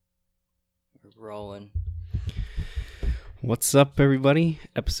Rolling. What's up, everybody?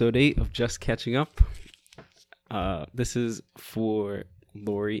 Episode 8 of Just Catching Up. This is for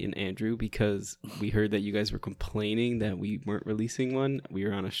Lori and Andrew because we heard that you guys were complaining that we weren't releasing one. We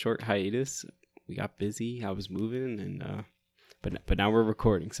were on a short hiatus. We got busy. I was moving, and but now we're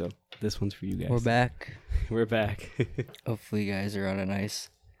recording. So this one's for you guys. We're back. We're back. Hopefully, you guys are on a nice,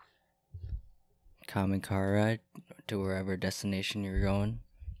 common car ride to wherever destination you're going.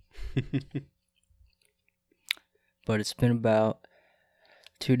 But it's been about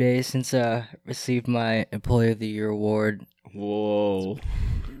 2 days since I received my Employee of the Year award. Whoa.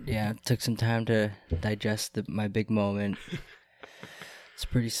 Yeah, it took some time to digest my big moment. It's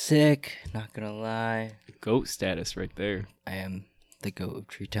pretty sick, not gonna lie. GOAT status right there. I am the GOAT of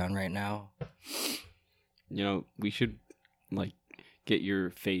Tree Town right now. You know, we should, get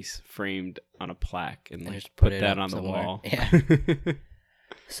your face framed on a plaque and just put it that up on somewhere. the wall. Yeah.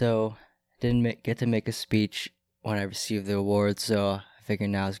 So, didn't get to make a speech when I received the award, so I figured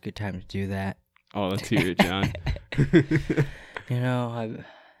now is a good time to do that. Oh, let's hear it, John. You know, I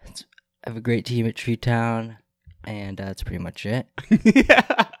have a great team at Tree Town, and that's pretty much it.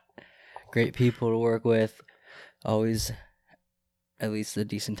 Yeah. Great people to work with. Always at least a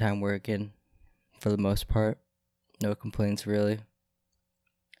decent time working, for the most part. No complaints, really.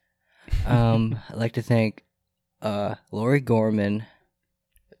 I'd like to thank Lori Gorman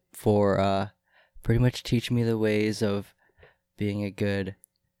for pretty much teaching me the ways of being a good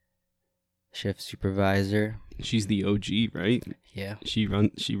shift supervisor. She's the OG, right? Yeah. She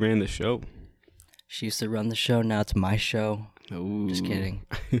ran the show. She used to run the show, now it's my show. Ooh. Just kidding.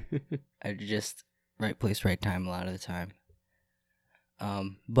 I just right place, right time a lot of the time.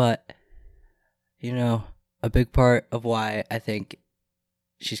 But, you know, a big part of why I think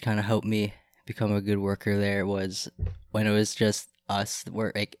she's kind of helped me become a good worker there was when it was just us. It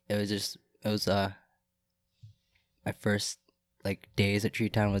was my first days at Tree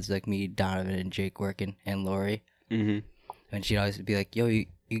Town was me, Donovan, and Jake working, and Lori. Mm-hmm. And she'd always be like, "Yo, you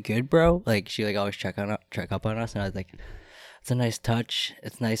good, bro?" She always check up on us, and I was like, "It's a nice touch.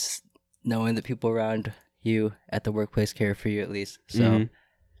 It's nice knowing that people around you at the workplace care for you at least." So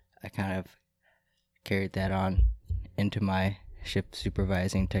I kind of carried that on into my shift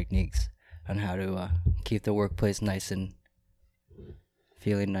supervising techniques on how to keep the workplace nice and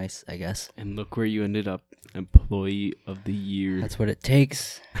feeling nice, I guess. And look where you ended up, Employee of the Year. That's what it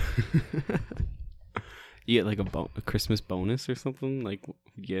takes. You get a Christmas bonus or something?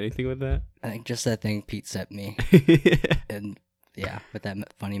 You get anything with that? I think just that thing Pete sent me. And yeah, with that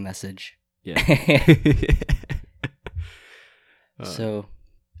funny message. Yeah. So,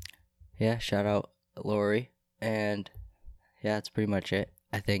 yeah, shout out Lori. And yeah, that's pretty much it.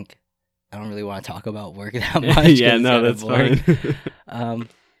 I think I don't really want to talk about work that much. Yeah, no, that's fine.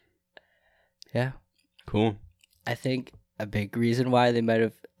 Yeah. Cool. I think a big reason why they might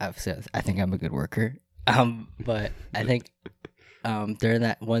have, I think I'm a good worker. But I think during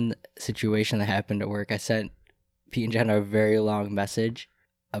that one situation that happened at work, I sent Pete and Jen a very long message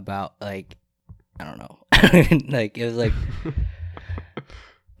about I don't know. It was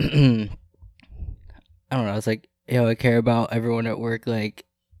I don't know. It's yo, I care about everyone at work.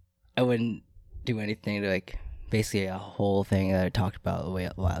 I wouldn't do anything to basically a whole thing that I talked about a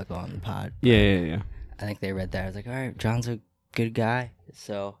while ago on the pod. Yeah. I think they read that. I was like, all right, John's a good guy,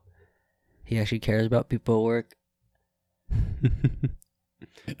 so he actually cares about people at work.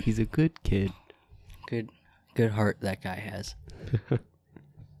 He's a good kid. Good heart that guy has.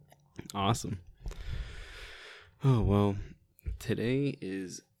 Awesome. Oh, well, today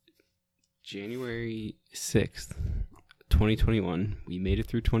is January 6th, 2021. We made it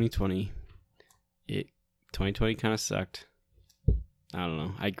through 2020. 2020 kind of sucked. I don't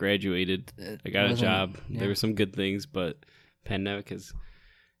know. I graduated. I got a job. Yeah. There were some good things, but pandemic has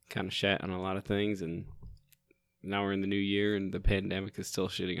kind of shat on a lot of things, and now we're in the new year, and the pandemic is still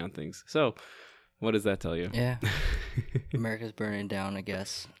shitting on things. So, what does that tell you? Yeah. America's burning down, I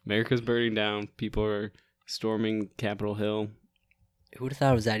guess. America's burning down. People are storming Capitol Hill. Who would have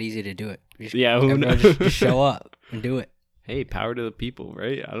thought it was that easy to do it? Yeah, who knows? Just show up and do it. Hey, power to the people,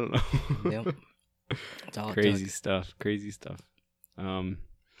 right? I don't know. Yep. That's all Crazy stuff.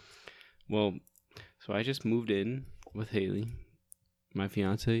 Well, so I just moved in with Haley, my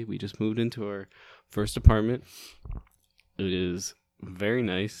fiance. We just moved into our first apartment. It is very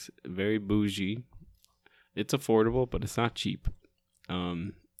nice, very bougie. It's affordable, but it's not cheap.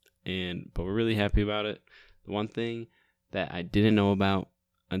 But we're really happy about it. The one thing that I didn't know about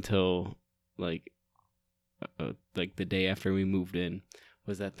until the day after we moved in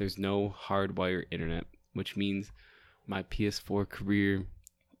was that there's no hardwire internet, which means my PS4 career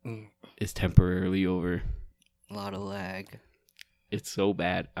is temporarily over. A lot of lag. It's so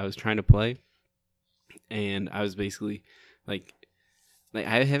bad. I was trying to play, and I was basically like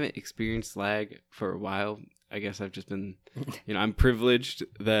I haven't experienced lag for a while. I guess I've just been, I'm privileged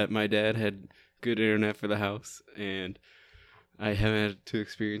that my dad had good internet for the house, and I haven't had to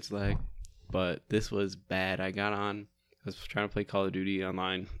experience lag. But this was bad. I was trying to play Call of Duty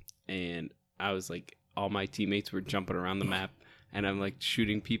online, and I was like, all my teammates were jumping around the map, and I'm like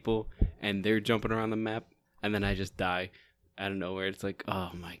shooting people, and they're jumping around the map, and then I just die out of nowhere. It's like,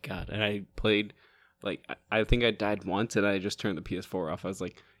 oh my god. And I played, like, I think I died once, and I just turned the PS4 off. I was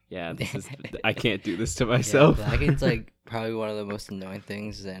like, yeah, I can't do this to myself. Yeah, lagging's like probably one of the most annoying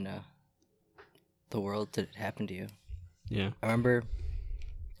things in the world to happen to you. Yeah. I remember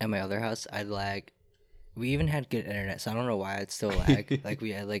at my other house, I'd lag. We even had good internet, so I don't know why I'd still lag. Like,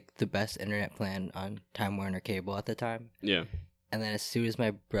 we had like the best internet plan on Time Warner Cable at the time. Yeah. And then as soon as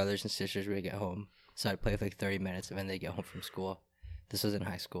my brothers and sisters would get home, so I'd play for like 30 minutes, and then they'd get home from school. This was in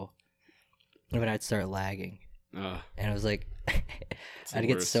high school. And then I'd start lagging. And I was like, I'd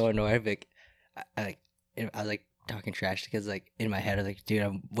get so annoyed. Like, I was like talking trash to kids, like in my head. I was like, dude,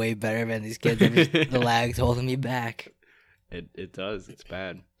 I'm way better than these kids. The lag's holding me back. It does. It's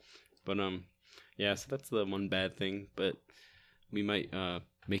bad. But yeah. So that's the one bad thing. But we might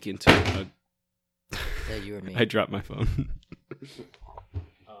make it into a. That you or me. I dropped my phone.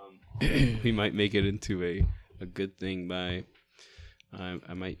 We might make it into a good thing by.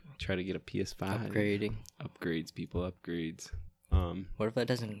 I might try to get a PS5. Upgrades, people, upgrades. What if that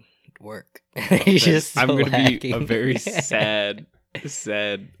doesn't work? I'm going to be a very sad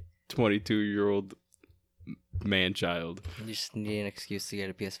 22-year-old man-child. You just need an excuse to get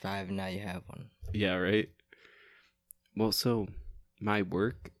a PS5, and now you have one. Yeah, right? Well, so my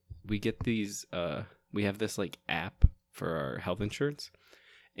work, we get these, we have this, like, app for our health insurance.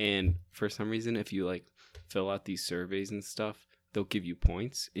 And for some reason, if you, like, fill out these surveys and stuff, they'll give you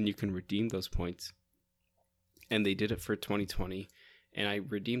points, and you can redeem those points. And they did it for 2020, and I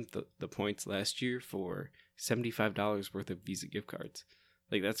redeemed the points last year for $75 worth of Visa gift cards.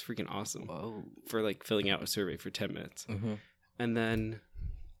 Like, that's freaking awesome. Whoa. For, like, filling out a survey for 10 minutes. Mm-hmm. And then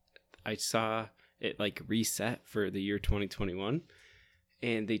I saw it, like, reset for the year 2021,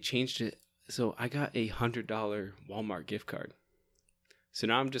 and they changed it. So I got a $100 Walmart gift card. So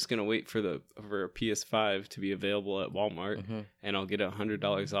now I'm just going to wait for a PS5 to be available at Walmart, and I'll get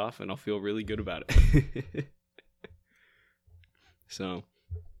 $100 off, and I'll feel really good about it. So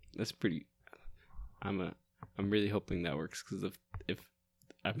that's pretty. I'm really hoping that works, because if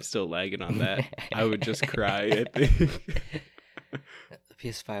I'm still lagging on that, I would just cry. I think the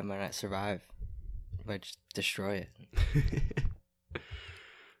PS5 might not survive. It might just destroy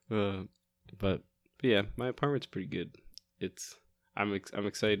it. But yeah, my apartment's pretty good. I'm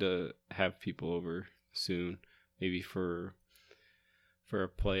excited to have people over soon, maybe for a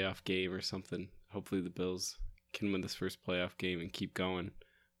playoff game or something. Hopefully the Bills can win this first playoff game and keep going.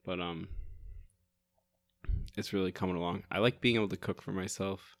 But it's really coming along. I like being able to cook for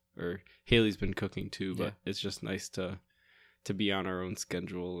myself. Or Haley's been cooking too, but It's just nice to be on our own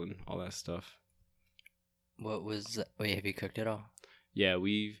schedule and all that stuff. Wait, have you cooked it all? Yeah,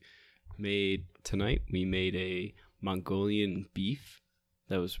 tonight we made a Mongolian beef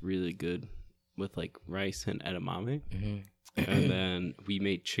that was really good with like rice and edamame. And then we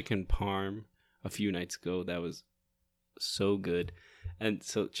made chicken parm a few nights ago that was so good. And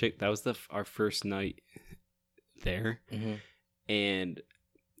so that was our first night there. And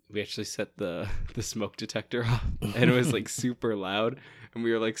we actually set the smoke detector off, and it was like super loud, and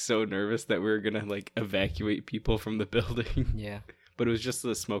we were like so nervous that we were gonna like evacuate people from the building. Yeah. But it was just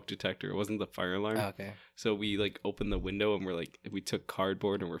the smoke detector. It wasn't the fire alarm. Oh, okay. So we like opened the window, and we took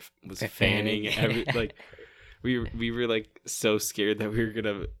cardboard and was fanning like we were like so scared that we were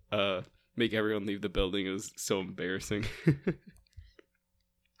gonna make everyone leave the building. It was so embarrassing.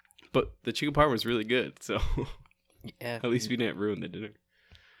 But the chicken parm was really good, so yeah. At least we didn't ruin the dinner.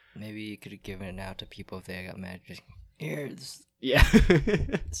 Maybe you could have given it out to people if they got mad. Just here. Yeah.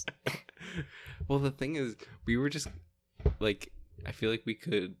 Well, the thing is, we were just like, I feel like we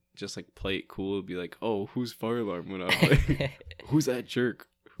could just like play it cool and be like, oh, whose fire alarm went off? Like, who's that jerk?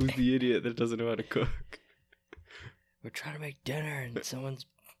 Who's the idiot that doesn't know how to cook? We're trying to make dinner and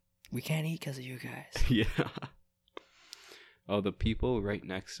we can't eat because of you guys. Yeah. Oh, the people right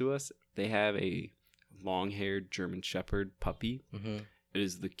next to us, they have a long-haired German Shepherd puppy. It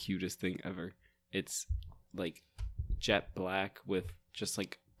is the cutest thing ever. It's like jet black with just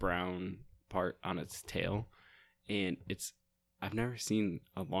like brown part on its tail, and it's I've never seen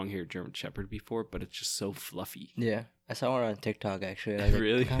a long-haired German Shepherd before, but it's just so fluffy. Yeah, I saw one on TikTok actually. I was like,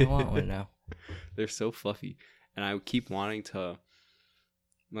 Really? I kind of want one now. They're so fluffy, and I keep wanting to,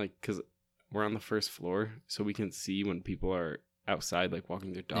 like, because we're on the first floor, so we can see when people are outside, like,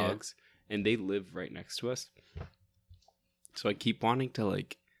 walking their dogs, and they live right next to us. So I keep wanting to,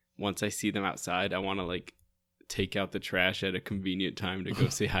 like, once I see them outside, I want to, like, take out the trash at a convenient time to go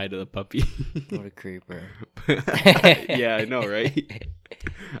say hi to the puppy. What a creeper. Yeah, I know, right?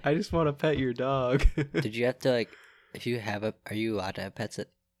 I just want to pet your dog. Did you have to, like, if you have are you allowed to have pets at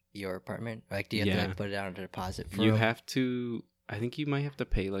your apartment? Like, do you have to, like, put it down a deposit for You them? have to, I think you might have to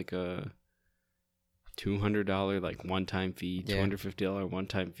pay, like, a $200, like, one-time fee, $250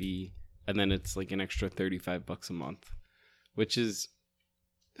 one-time fee, and then it's, like, an extra $35 a month, which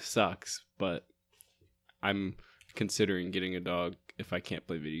sucks, but I'm considering getting a dog if I can't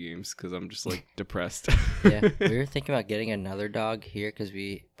play video games because I'm just like depressed. Yeah, we were thinking about getting another dog here because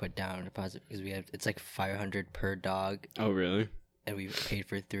we put down a deposit because it's like $500 per dog. Oh, really? And we paid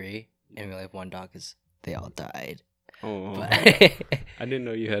for 3, and we only have 1 dog because they all died. Oh, but, I didn't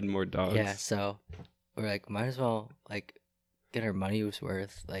know you had more dogs. Yeah, so we're like, might as well like get our money's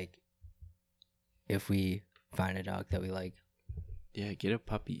worth. Like, if we find a dog that we like. Yeah, get a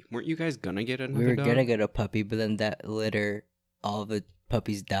puppy. Weren't you guys gonna get another We were dog? gonna get a puppy, but then that litter, all the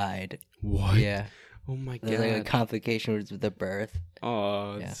puppies died. What? Yeah. Oh my god. There's like a complication with the birth.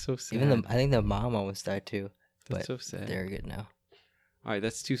 Oh, that's so sad. Even I think the mom almost died too. That's but so sad. They're good now. All right,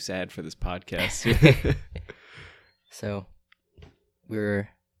 that's too sad for this podcast. So,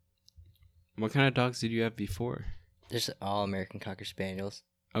 what kind of dogs did you have before? Just all American Cocker Spaniels.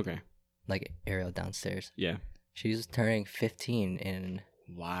 Okay. Like Ariel downstairs. Yeah. She's turning 15 in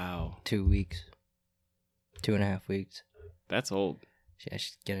 2 weeks. 2.5 weeks. That's old. Yeah,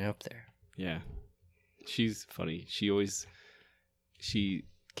 she's getting up there. Yeah. She's funny. She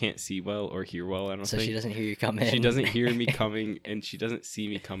can't see well or hear well, I don't think. So she doesn't hear you coming. She doesn't hear me coming, and she doesn't see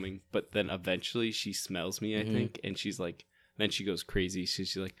me coming, but then eventually she smells me, I think, and she's like, then she goes crazy.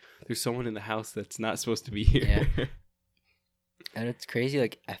 She's like, there's someone in the house that's not supposed to be here. Yeah. And it's crazy,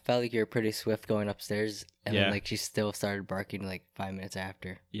 like, I felt like you were pretty swift going upstairs, and then, like, she still started barking, like, 5 minutes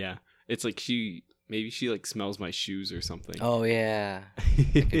after. Yeah. It's like maybe she, like, smells my shoes or something. Oh, yeah.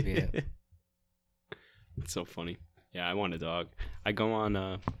 That could be it. It's so funny. Yeah, I want a dog. I go on,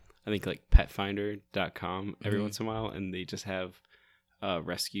 I think, like, petfinder.com every once in a while, and they just have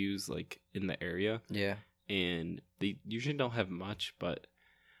rescues, like, in the area. Yeah. And they usually don't have much, but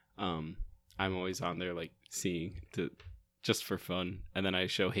I'm always on there, like, seeing just for fun. And then I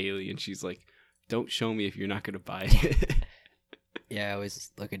show Haley, and she's like, don't show me if you're not going to buy it. Yeah, I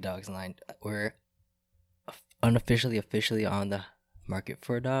always look at dogs online. We're officially on the market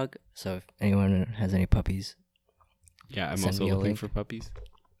for a dog. So if anyone has any puppies, yeah, I'm also looking for puppies.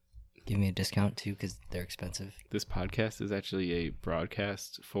 Give me a discount too, because they're expensive. This podcast is actually a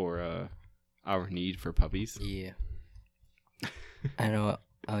broadcast for our need for puppies. Yeah. I know,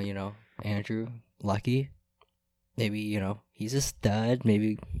 Andrew, Lucky. Maybe, he's a stud.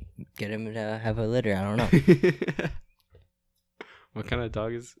 Maybe get him to have a litter. I don't know. What kind of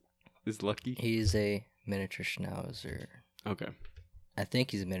dog is Lucky? He's a miniature schnauzer. Okay. I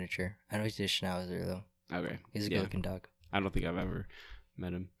think he's a miniature. I know he's a schnauzer, though. Okay. He's a good-looking dog. I don't think I've ever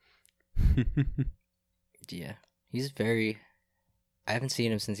met him. Yeah. I haven't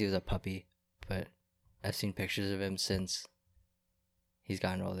seen him since he was a puppy, but I've seen pictures of him since he's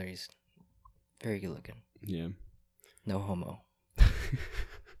gotten older. He's very good-looking. Yeah. No homo.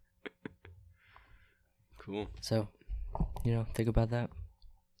 Cool. So, think about that.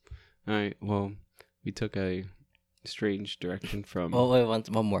 All right. Well, we took a strange direction from. Oh, wait,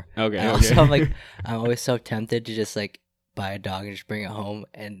 one more. Okay. Also, I'm always so tempted to just like buy a dog and just bring it home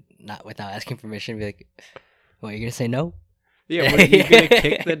and not without asking permission. Be like, "What, you're gonna say no?" Yeah. What, are you gonna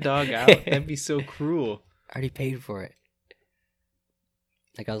kick the dog out? That'd be so cruel. I already paid for it.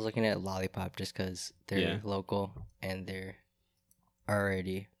 Like, I was looking at Lollipop just because they're local and they're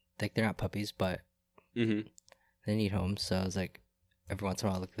already, like, they're not puppies, but they need homes. So I was like, every once in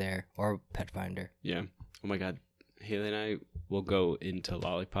a while, I look there. Or Pet Finder. Yeah. Oh my God. Haley and I will go into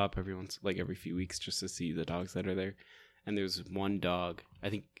Lollipop every few weeks just to see the dogs that are there. And there's one dog, I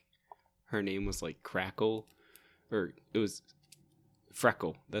think her name was like Crackle, or it was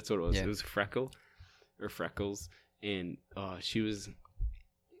Freckle. That's what it was. Yeah. It was Freckle or Freckles. And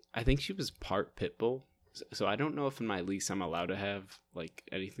I think she was part pit bull. So I don't know if in my lease I'm allowed to have like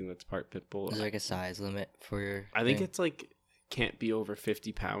anything that's part pit bull. Is there like a size limit for your think it's like can't be over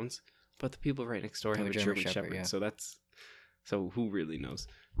 50 pounds. But the people right next door have a German Shepherd. Yeah. So who really knows?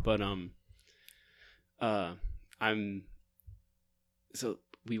 But I'm so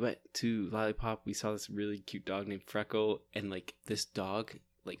we went to Lollipop. We saw this really cute dog named Freckle, and like this dog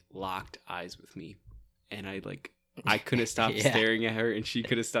like locked eyes with me, and I couldn't stop staring at her, and she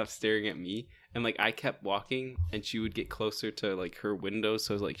couldn't stop staring at me, and like I kept walking, and she would get closer to like her window,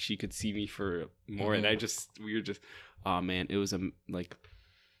 so like she could see me for more, and we were just, oh man, it was like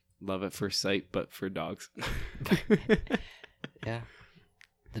love at first sight, but for dogs. Yeah,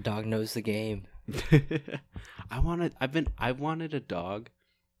 the dog knows the game. I wanted a dog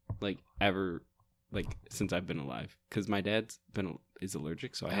like ever, like since I've been alive, because my dad's is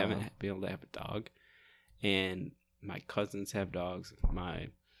allergic, so I haven't been able to have a dog, and my cousins have dogs, my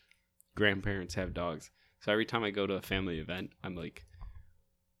grandparents have dogs, so every time I go to a family event, I'm like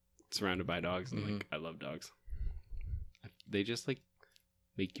surrounded by dogs, and like I love dogs. They just like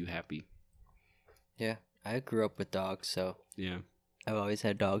make you happy. Yeah, I grew up with dogs, so yeah, I've always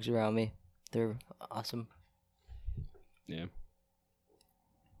had dogs around me. They're awesome. Yeah.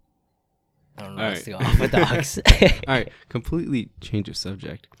 I don't know how to go off with dogs. All right, completely change of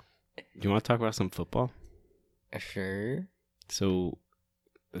subject. Do you want to talk about some football? Sure. So,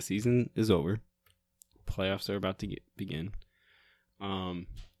 the season is over. Playoffs are about to begin.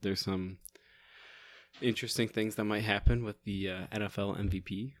 There's some interesting things that might happen with the NFL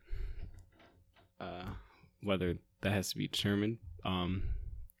MVP. Whether that has to be determined.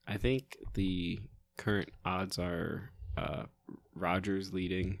 I think the current odds are Rodgers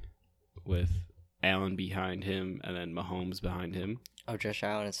leading with Allen behind him and then Mahomes behind him. Oh, Josh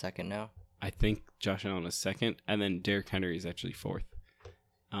Allen is second now? I think Josh Allen is second, and then Derrick Henry is actually fourth.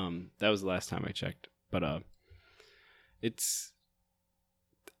 That was the last time I checked. But it's,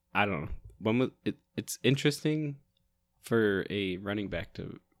 I don't know. It's interesting for a running back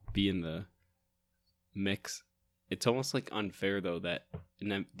to be in the mix. It's almost like unfair though that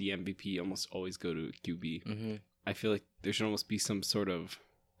the MVP almost always go to a QB. Mm-hmm. I feel like there should almost be some sort of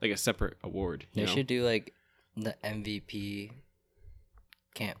like a separate award. They should do like the MVP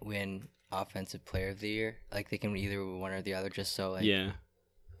can't win Offensive Player of the Year. Like they can either one or the other, just so like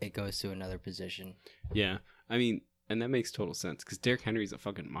it goes to another position. Yeah, I mean, and that makes total sense because Derrick Henry's a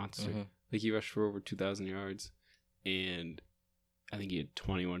fucking monster. Mm-hmm. Like he rushed for over 2,000 yards, and I think he had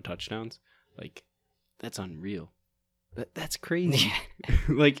 21 touchdowns. Like that's unreal. That's crazy.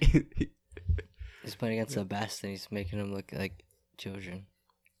 Like he's playing against the best, and he's making them look like children.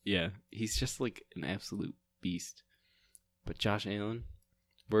 Yeah, he's just like an absolute beast. But Josh Allen,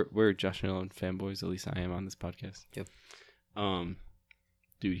 we're Josh Allen fanboys. At least I am on this podcast. Yep.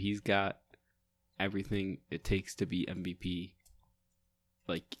 Dude, he's got everything it takes to be MVP.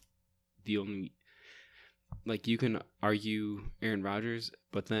 Like the only, like you can argue Aaron Rodgers,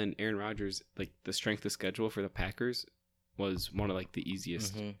 but then Aaron Rodgers, like the strength of schedule for the Packers was one of like the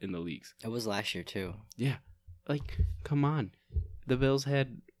easiest in the leagues. It was last year too. Yeah, like come on, the Bills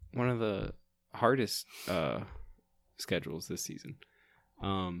had one of the hardest schedules this season,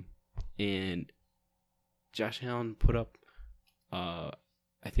 and Josh Allen put up, I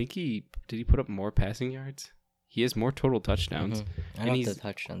think he put up more passing yards. He has more total touchdowns. I know the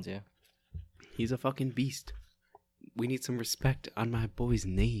touchdowns, yeah. He's a fucking beast. We need some respect on my boy's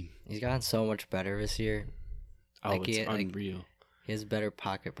name. He's gotten so much better this year. Oh, like it's unreal. Like, he has better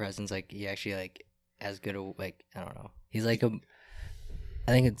pocket presence. Like he actually like has good like I don't know. He's like I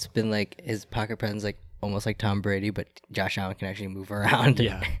think it's been like his pocket presence like almost like Tom Brady, but Josh Allen can actually move around.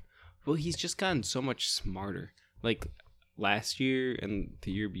 Yeah. Well, he's just gotten so much smarter. Like last year and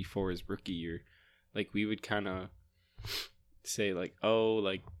the year before his rookie year, like we would kind of say like, oh,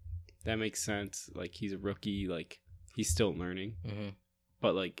 like that makes sense. Like he's a rookie. Like he's still learning. Mm-hmm.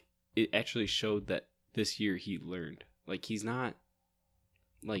 But like it actually showed that this year he learned. Like he's not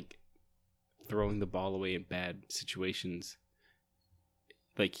like throwing the ball away in bad situations.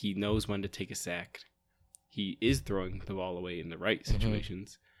 Like he knows when to take a sack. He is throwing the ball away in the right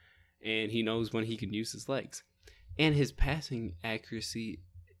situations. And he knows when he can use his legs. And his passing accuracy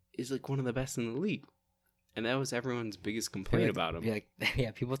is like one of the best in the league. And that was everyone's biggest complaint about him.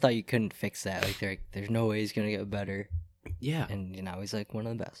 Yeah, people thought you couldn't fix that. Like they're like, there's no way he's gonna get better. Yeah. And you know, he's like one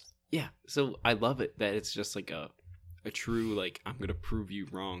of the best. Yeah. So I love it that it's just like a true like I'm gonna prove you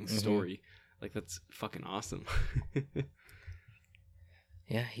wrong story. Like that's fucking awesome.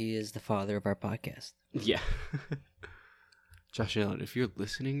 Yeah, he is the father of our podcast. Yeah. Josh Allen, if you're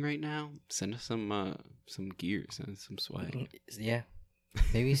listening right now, send us some gear, send us some swag. Yeah.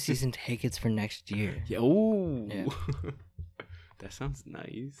 Maybe season tickets for next year. Yeah. Oh. Yeah. That sounds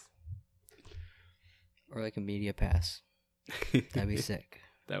nice. Or like a media pass. That'd be sick.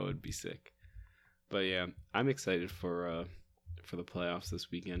 That would be sick. But yeah, I'm excited for the playoffs this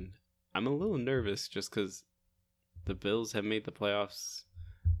weekend. I'm a little nervous just because The Bills have made the playoffs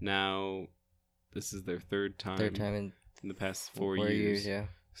now. This is their third time in the past 4 4 years. years, yeah.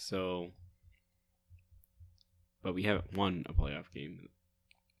 So, but we haven't won a playoff game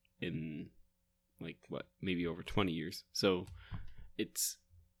in like maybe over 20 years. So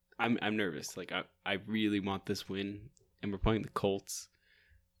I'm nervous. Like I really want this win, and we're playing the Colts.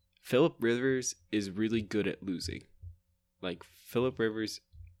 Phillip Rivers is really good at losing. Like Phillip Rivers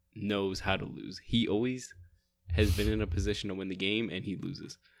knows how to lose. He always has been in a position to win the game, and he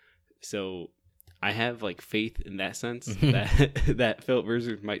loses. So I have like faith in that sense that Phillip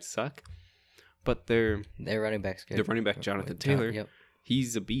Rivers might suck, but their running back's good. Their running back Jonathan Taylor, Yep.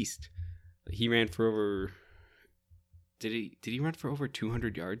 He's a beast. He ran for over. Did he run for over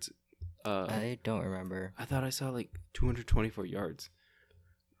 200 yards? I don't remember. I thought I saw like 224 yards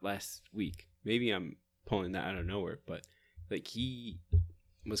last week. Maybe I'm pulling that out of nowhere, but like he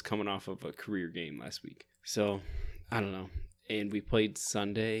was coming off of a career game last week. So I don't know. And we played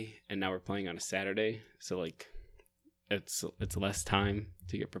Sunday, and now we're playing on a Saturday. So like, it's less time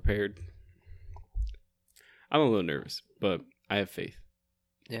to get prepared. I'm a little nervous, but I have faith.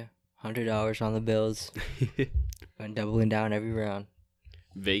 Yeah, $100 on the Bills. I'm doubling down every round.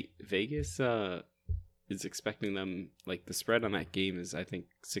 Vegas is expecting them, like the spread on that game is I think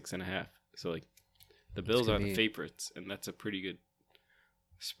 6.5. So like, the Bills are the favorites, and that's a pretty good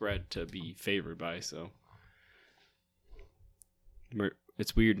spread to be favored by. So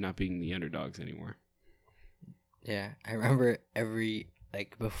it's weird not being the underdogs anymore. Yeah, I remember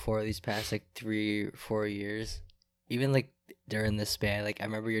before these past 3 or 4 years, even like during this span, like I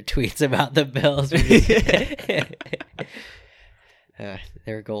remember your tweets about the Bills.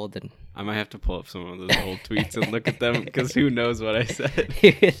 They were golden. I might have to pull up some of those old tweets and look at them, because who knows what I said.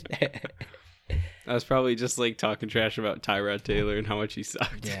 I was probably just like talking trash about Tyrod Taylor and how much he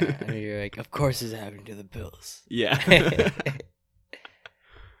sucked. Yeah, and you're like, of course it's happening to the Bills. Yeah.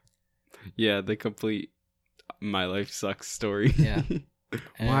 Yeah, the complete my life sucks story. Yeah.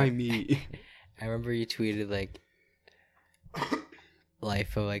 Why me? I remember you tweeted like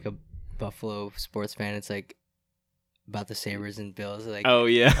life of like a Buffalo sports fan. It's like about the Sabres and Bills. Like, oh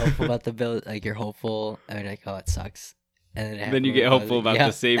yeah, hopeful about the Bills. Like you're hopeful, and you're like, oh, it sucks. And then you get hopeful about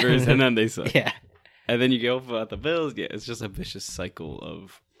the Sabres, and then they suck. Yeah. And then you get hopeful about the Bills. Yeah, it's just a vicious cycle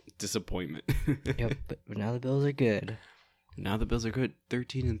of disappointment. Yep, but now the Bills are good. Now the Bills are good,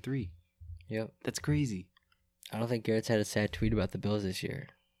 13-3. Yep, that's crazy. I don't think Garrett's had a sad tweet about the Bills this year.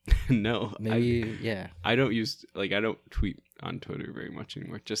 No, maybe. Yeah, I don't tweet on Twitter very much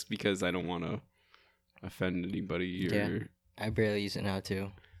anymore, just because I don't want to offend anybody. Or, yeah, I barely use it now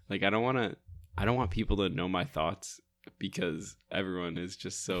too. Like I don't want people to know my thoughts, because everyone is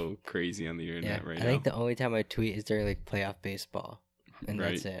just so crazy on the internet right now. I think the only time I tweet is during like playoff baseball, and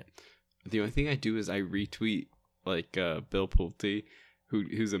that's it. The only thing I do is I retweet like Bill Pulte,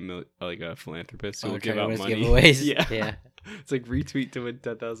 who's a philanthropist who will give out money. Giveaways. Yeah. It's like retweet to win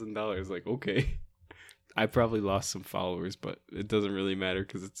 $10,000. Like, okay, I probably lost some followers, but it doesn't really matter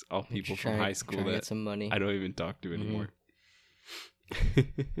because it's all people from high school that get some money. I don't even talk to anymore.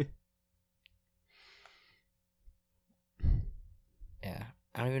 Yeah,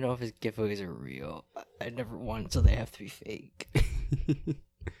 I don't even know if his giveaways are real. I never won, so they have to be fake.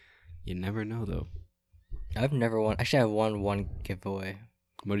 You never know, though. I've never won. Actually, I won one giveaway.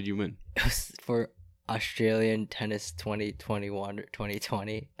 What did you win? It was for Australian Tennis 2021 or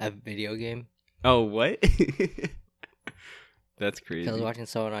 2020, a video game. Oh, what? That's crazy. I was watching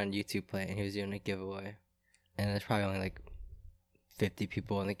someone on YouTube play, and he was doing a giveaway. And there's probably only like 50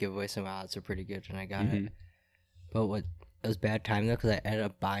 people in the giveaway, so my odds are pretty good, and I got it. But it was bad time, though, because I ended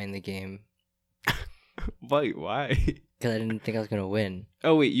up buying the game. Wait, why? Because I didn't think I was going to win.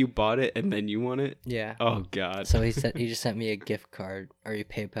 Oh, wait, you bought it and then you won it? Yeah. Oh, God. So he just sent me a gift card, or he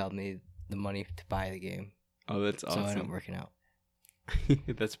PayPal'd me the money to buy the game. Oh, that's awesome. So it ended up working out.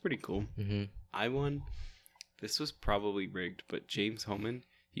 That's pretty cool. Mm-hmm. I won. This was probably rigged, but James Homan,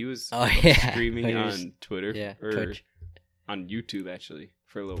 he was streaming on Twitter, or Twitch. On YouTube, actually,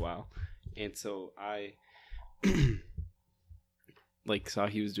 for a little while. And so I like saw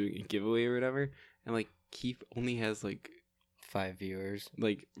he was doing a giveaway or whatever, and like he only has like 5 viewers,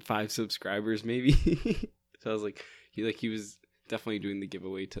 like 5 subscribers maybe. So I was like he was definitely doing the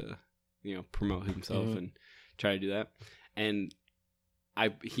giveaway to, you know, promote himself and try to do that. And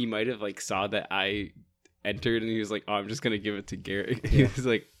he might have like saw that I entered, and he was like, "Oh, I'm just gonna give it to Garrett." He was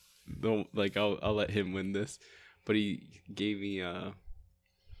like, "No, like I'll let him win this." But he gave me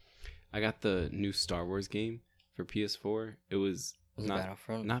I got the new Star Wars game for PS4. It was not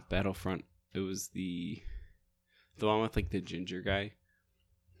Battlefront? Not Battlefront. It was the one with like the ginger guy.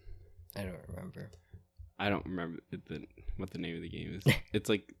 I don't remember. I don't remember what the name of the game is. It's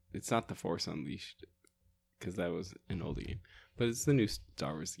like, it's not The Force Unleashed, because that was an older game, but it's the new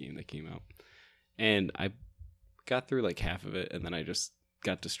Star Wars game that came out. And I got through like half of it, and then I just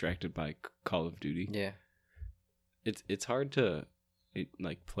got distracted by Call of Duty. Yeah. It's hard to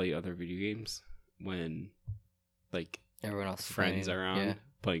like play other video games when like Everyone else friends are on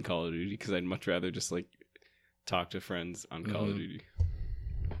playing Call of Duty, because I'd much rather just like talk to friends on Call of Duty.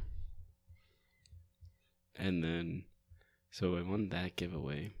 And then, so I won that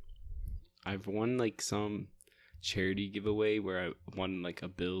giveaway. I've won like some charity giveaway where I won like a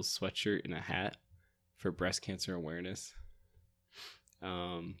Bills sweatshirt and a hat for breast cancer awareness.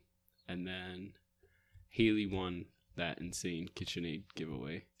 And then Haley won that insane KitchenAid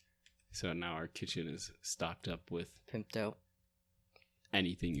giveaway. So now our kitchen is stocked up with pimped out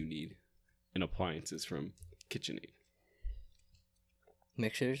anything you need and appliances from KitchenAid.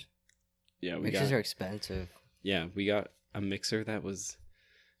 Mixers? Yeah, mixers are expensive. Yeah, we got a mixer that was,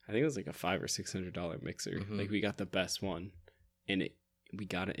 I think it was like a $500 or $600 mixer. Mm-hmm. Like we got the best one, and we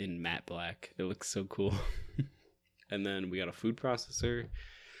got it in matte black. It looks so cool. And then we got a food processor,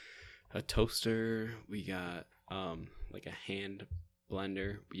 a toaster. We got like a hand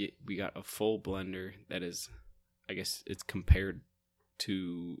blender. We got a full blender that is, I guess it's compared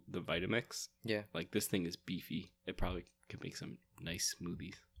to the Vitamix. Yeah. Like this thing is beefy. It probably could make some nice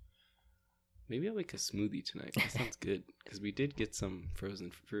smoothies. Maybe I'll make a smoothie tonight. That sounds good. Because we did get some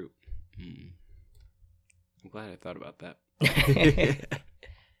frozen fruit. I'm glad I thought about that.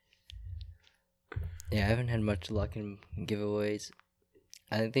 Yeah, I haven't had much luck in giveaways.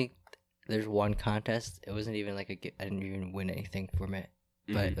 I think there's one contest. It wasn't even like I didn't even win anything from it.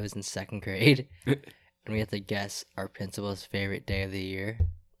 But it was in 2nd grade. And we had to guess our principal's favorite day of the year.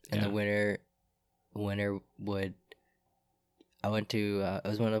 And the winner would... it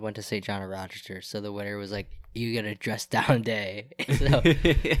was when I went to St. John of Rochester, so the winner was like, you get a dress down day. So,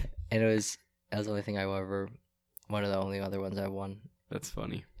 and that was the only thing one of the only other ones I won. That's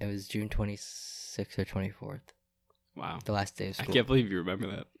funny. It was June 26th or 24th. Wow. The last day of school. I can't believe you remember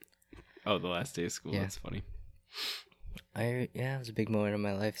that. Oh, the last day of school. Yeah. That's funny. It was a big moment in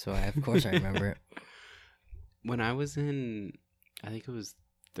my life, so of course I remember it. When I was in, I think it was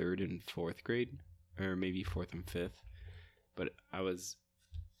 3rd and 4th grade, or maybe 4th and 5th. But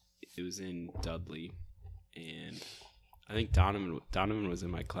it was in Dudley, and I think Donovan was in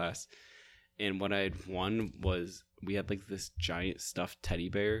my class. And what I had won was, we had like this giant stuffed teddy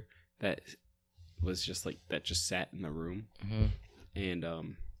bear that was just like, that just sat in the room. Mm-hmm.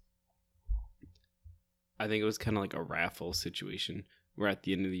 And I think it was kind of like a raffle situation where at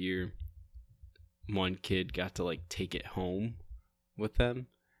the end of the year, one kid got to like take it home with them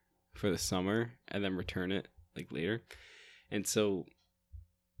for the summer and then return it like later. And so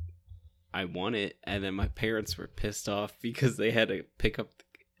I won it, and then my parents were pissed off because they had to pick up,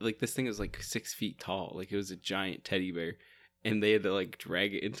 like, this thing was like 6 feet tall. Like, it was a giant teddy bear, and they had to like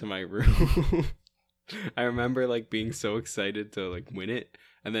drag it into my room. I remember like being so excited to like win it,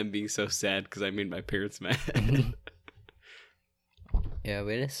 and then being so sad because I made my parents mad. Yeah,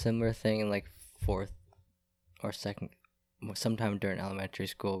 we had a similar thing in like 4th or 2nd, sometime during elementary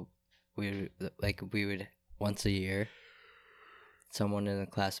school. We would once a year, someone in the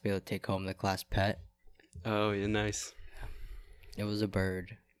class would be able to take home the class pet. Oh, yeah, nice. It was a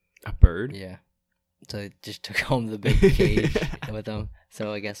bird. A bird? Yeah. So they just took home the big cage with them.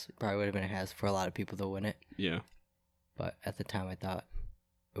 So I guess it probably would have been a hassle for a lot of people to win it. Yeah. But at the time, I thought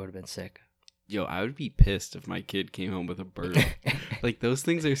it would have been sick. Yo, I would be pissed if my kid came home with a bird. Like, those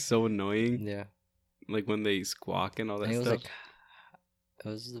things are so annoying. Yeah. Like, when they squawk and all that stuff.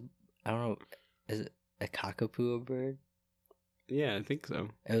 I don't know, is it a cockapoo, a bird? Yeah, I think so.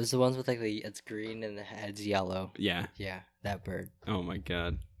 It was the ones with, like, it's green and the head's yellow. Yeah. Yeah, that bird. Oh, my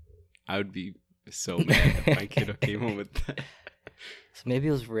God. I would be so mad if my kid came home with that. So maybe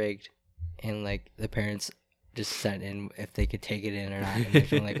it was rigged, and, like, the parents just sent in if they could take it in or not, and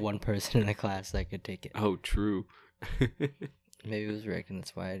there's only, like, one person in the class that could take it. Oh, true. Maybe it was rigged, and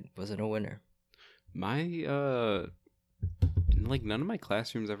that's why it wasn't a winner. My, like, none of my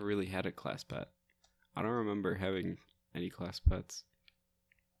classrooms ever really had a class pet. I don't remember having any class pets.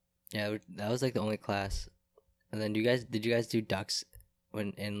 Yeah, that was, like, the only class. And then did you guys do ducks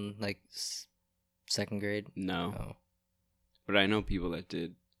when in, like, 2nd grade? No. Oh. But I know people that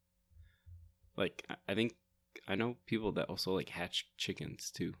did. Like, I think I know people that also, like, hatch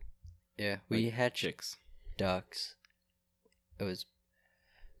chickens, too. Yeah, we like, hatched chicks. Ducks. It was a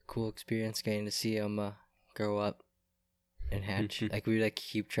cool experience getting to see them grow up and hatch. Like, we would, like,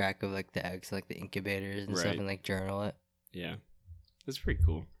 keep track of, like, the eggs, like, the incubators and stuff, and, like, journal it. Yeah. That's pretty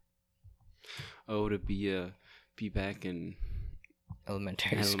cool. Oh, to be back in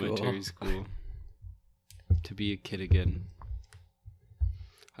elementary school. To be a kid again.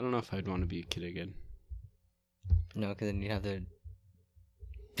 I don't know if I'd want to be a kid again. No, because then you'd have to.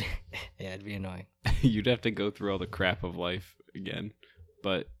 Yeah, it'd be annoying. You'd have to go through all the crap of life again,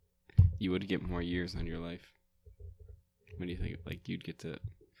 but you would get more years on your life. What do you think? Like, you'd get to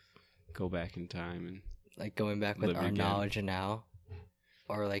go back in time and like going back with our knowledge and now,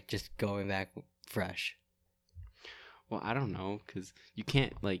 or like just going back fresh. Well, I don't know, because you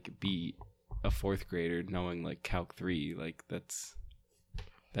can't like be a fourth grader knowing like Calc 3. Like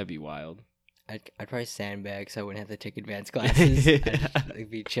that'd be wild. I'd probably sandbag so I wouldn't have to take advanced classes. I'd just, like,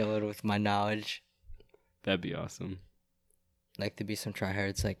 be chilling with my knowledge. That'd be awesome. Like to be some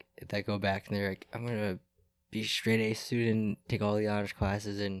tryhards like that go back and they're like, I'm gonna be a straight A student, take all the honors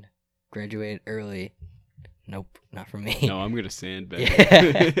classes, and graduate early. Nope, not for me. No, I'm gonna sandbag.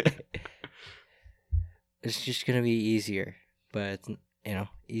 Yeah. It's just gonna be easier, but it's,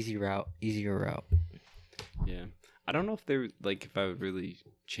 easier route. Yeah, I don't know if I would really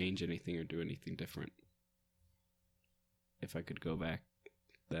change anything or do anything different. If I could go back,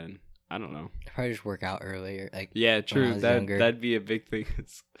 then I don't know. I'd probably just work out earlier. Like yeah, true. Younger. That'd be a big thing.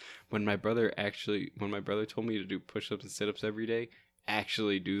 when my brother told me to do push-ups and sit-ups every day,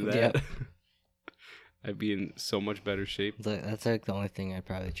 actually do that. Yep. I'd be in so much better shape. That's like the only thing I'd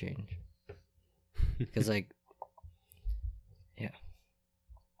probably change. Because yeah,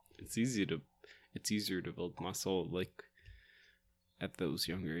 it's easier to build muscle like at those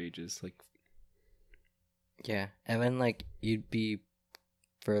younger ages. Like, yeah, and then like you'd be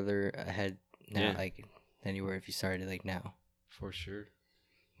further ahead now, like than you were if you started like now. For sure.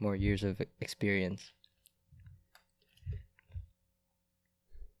 More years of experience.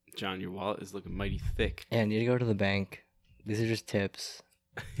 John, your wallet is looking mighty thick. Yeah, I need to go to the bank. These are just tips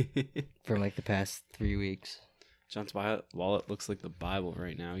from like the past 3 weeks. John's wallet looks like the Bible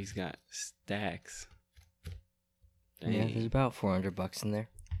right now. He's got stacks. Dang. Yeah, there's about $400 in there.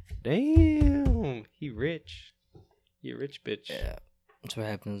 Damn, he rich. You rich bitch. Yeah, that's what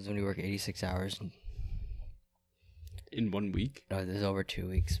happens when you work 86 hours. In 1 week? No, there's over 2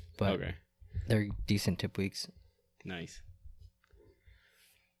 weeks, but okay, they're decent tip weeks. Nice.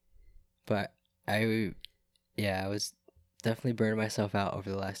 But I was definitely burning myself out over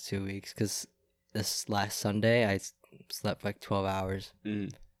the last 2 weeks because this last Sunday I slept like 12 hours.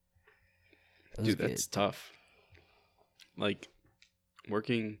 Dude, that's tough. Like,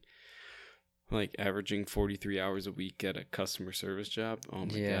 working, like, averaging 43 hours a week at a customer service job. Oh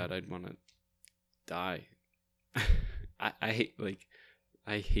my God, I'd want to die. I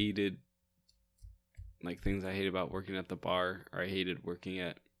hated, like, things I hate about working at the bar, or I hated working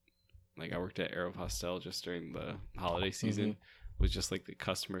at, like, I worked at Aeropostale just during the holiday season. Was just, like, the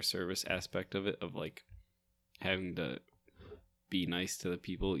customer service aspect of it, of, like, having to be nice to the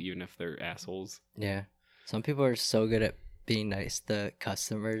people, even if they're assholes. Yeah. Some people are so good at being nice to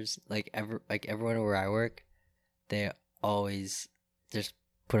customers. Like everyone where I work, they always just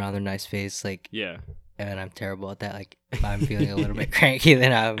put on their nice face. Like, yeah. And I'm terrible at that. Like, if I'm feeling a little bit cranky,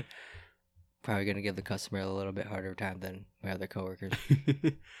 then I'm probably going to give the customer a little bit harder time than my other coworkers.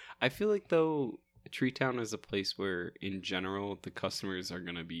 I feel like, though, Tree Town is a place where, in general, the customers are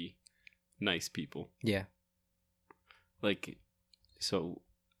going to be nice people. Yeah. Like,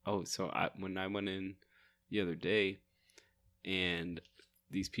 when I went in the other day and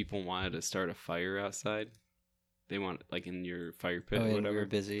these people wanted to start a fire outside, they want, like, in your fire pit or whatever. We were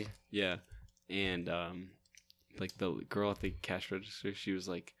busy. Yeah. And, like, the girl at the cash register, she was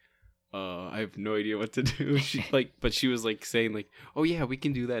like, I have no idea what to do. But she was like saying like, oh yeah, we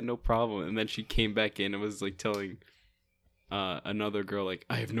can do that, no problem. And then she came back in and was like telling another girl like,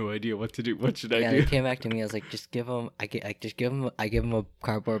 I have no idea what to do. What should I do? Yeah, they came back to me. I was like, just give them. I give them a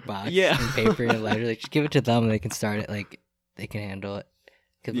cardboard box, yeah, and paper and letters. Like, just give it to them. And they can start it. Like, they can handle it.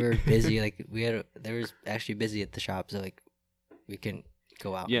 Because we were busy. Like, there was actually busy at the shop, so like, we can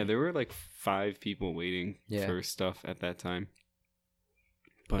go out. Yeah, there were like 5 people waiting for stuff at that time.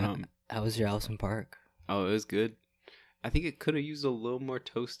 But how was your Allison Park? Oh, it was good. I think it could have used a little more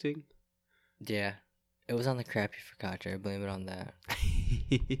toasting. Yeah. It was on the crappy focaccia. I blame it on that.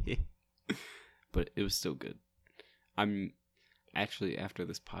 But it was still good. I'm actually, after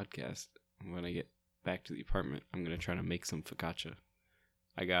this podcast, when I get back to the apartment, I'm going to try to make some focaccia.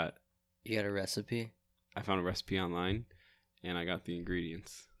 You got a recipe? I found a recipe online, and I got the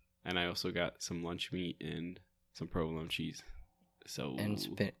ingredients. And I also got some lunch meat and some provolone cheese. So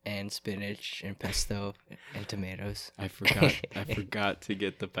and spinach and pesto and tomatoes. I forgot to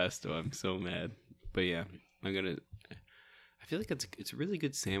get the pesto. I'm so mad. But yeah, I feel like it's a really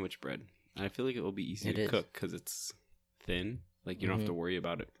good sandwich bread. And I feel like it will be easy It to is. cook because it's thin. Like you don't have to Mhm. worry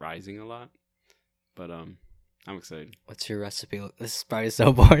about it rising a lot. But I'm excited. What's your recipe? This is probably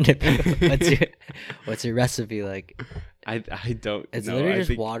so boring to people. What's your recipe like? I don't It's know. literally I just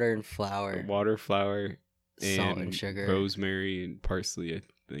think water and flour, water, flour, salt and sugar. rosemary and parsley. I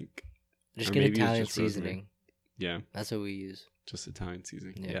think. Just or get maybe it's Italian just rosemary. seasoning. Yeah, That's what we use. just Italian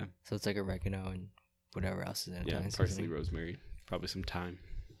seasoning. Yeah. Yeah, So it's like oregano and whatever else is in yeah. Italian Parsley, seasoning. rosemary, probably some thyme.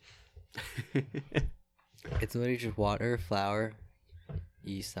 It's literally just water, flour,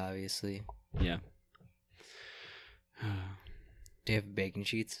 yeast, obviously. Yeah. Do you have baking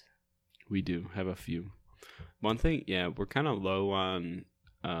sheets? We do have a few. One thing, yeah, we're kind of low on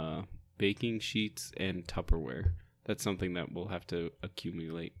baking sheets and Tupperware. That's something that we'll have to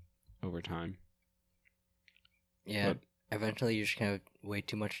accumulate over time. Yeah. But- Eventually, you're just gonna have way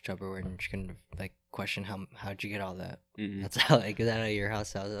too much Tupperware, and you're just gonna like question how'd you get all that? Mhm. That's how like is that at your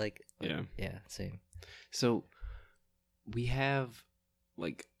house? I was like, Yeah. same. So we have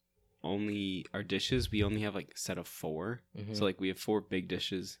like only our dishes. We only have like a set of 4. Mhm. So like we have 4 big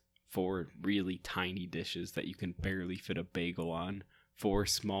dishes, 4 really tiny dishes that you can barely fit a bagel on, 4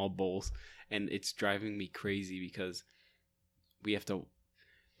 small bowls, and it's driving me crazy because we have to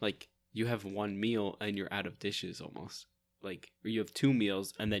like you have one meal and you're out of dishes almost. Like or you have 2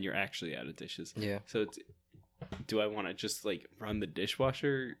 meals and then you're actually out of dishes. Yeah. So it's do I want to just like run the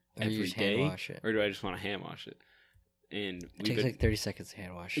dishwasher Or you every just hand day wash it. or do I just want to hand wash it? And It takes like 30 seconds to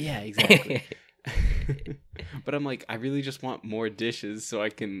hand wash. yeah, exactly. But I'm like, I really just want more dishes so I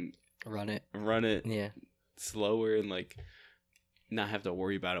can Run it. run it Yeah. slower and like not have to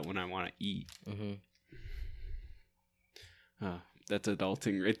worry about it when I want to eat. Mm-hmm. That's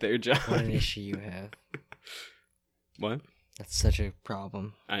adulting right there, John. What an issue you have. What? That's such a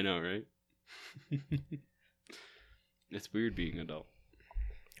problem. I know, right? It's weird being adult.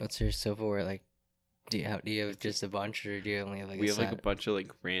 What's your silverware like? Do you have just a bunch, or do you only have like We a have like set? a bunch of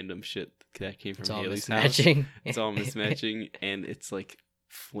like random shit that came from It's all Haley's house. mismatching. It's all mismatching and it's like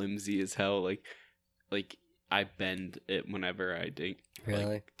flimsy as hell. Like I bend it whenever I Really?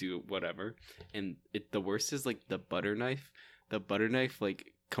 like, do whatever. And the worst is like the butter knife. The butter knife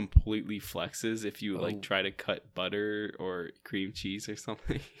like completely flexes if you Oh. like try to cut butter or cream cheese or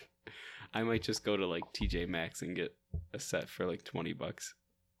something. I might just go to like TJ Maxx and get a set for like $20.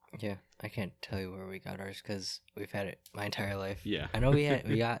 Yeah, I can't tell you where we got ours because we've had it my entire life. Yeah. I know we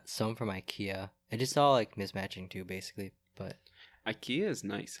got some from IKEA. It just all like mismatching too, basically. But IKEA is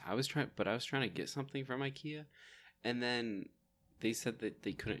nice. I was trying to get something from IKEA, and then they said that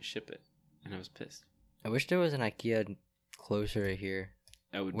they couldn't ship it, and I was pissed. I wish there was an IKEA closer to here.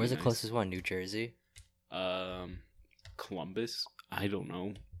 That would Where's be the nice. closest one? New Jersey? Columbus. I don't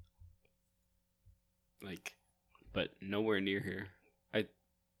know. Like, but nowhere near here.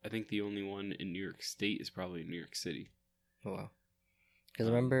 I think the only one in New York State is probably New York City. Oh, wow. Because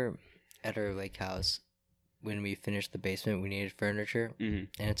remember at our lake house, when we finished the basement, we needed furniture, Mm-hmm.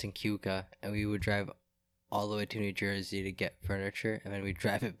 and it's in Cuca, and we would drive all the way to New Jersey to get furniture, and then we'd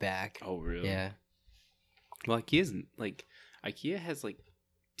drive it back. Oh, really? Yeah. Well, IKEA has like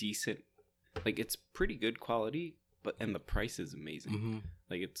decent, like it's pretty good quality, and the price is amazing. Mm-hmm.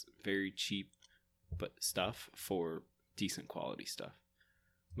 Like it's very cheap, but stuff for decent quality stuff,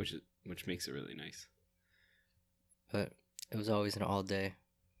 which makes it really nice. But it was always an all day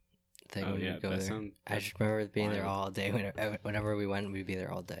thing Oh when yeah, we'd go there. that I just remember being there wild. all day. Whenever we went, we'd be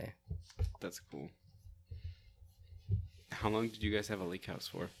there all day. That's cool. How long did you guys have a lake house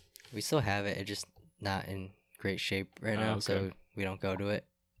for? We still have it. It's just not in great shape right Oh, now, okay. so we don't go to it.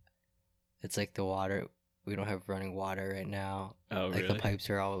 It's like the water. We don't have running water right now. Oh, Like really? the pipes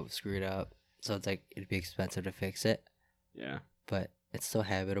are all screwed up, so it's like it'd be expensive to fix it. Yeah, But it's still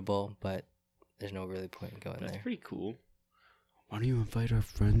habitable. But there's no really point in going that's there. pretty cool. Why don't you invite our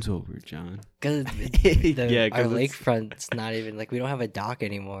friends over, John? Because Yeah, 'cause our it's- lakefront's not even like we don't have a dock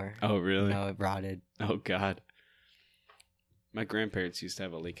anymore. Oh, really? No, it rotted. Oh, God. My grandparents used to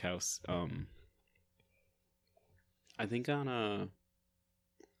have a lake house. I think on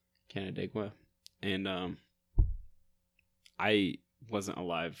Canandaigua, and I wasn't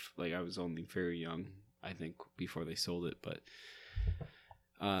alive. Like I was only very young, I think, before they sold it. But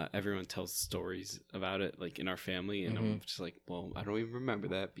everyone tells stories about it, like in our family, and I'm just like, well, I don't even remember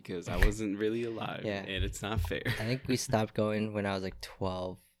that because I wasn't really alive, Yeah. and it's not fair. I think we stopped going when I was like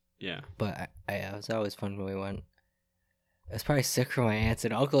 12. Yeah. But it was always fun when we went. I was probably sick from my aunts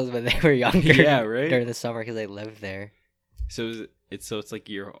and uncles when they were younger. Yeah, right? During the summer because they lived there. So it's like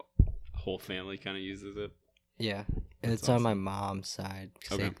your whole family kind of uses it. Yeah. And That's it's on my mom's side.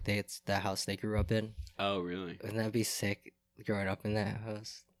 Cause Okay. it's the house they grew up in. Oh, really? Wouldn't that be sick growing up in that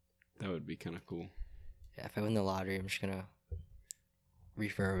house? That would be kind of cool. Yeah, if I win the lottery, I'm just gonna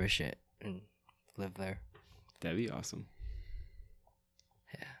refurbish it and live there. That'd be awesome.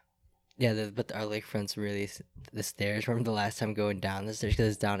 Yeah, but our lakefront's really the stairs. Remember the last time going down the stairs because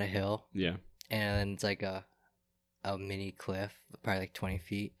it's down a hill, Yeah. and it's like a mini cliff, probably like 20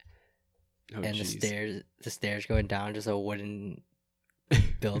 feet, Oh, and jeez. the stairs going down just a wooden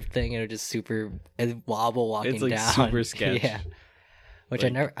build thing, and it just it wobble walking It's like down. super sketch. Yeah, which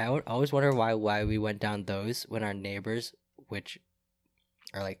Like- I would always wonder why we went down those when our neighbors, which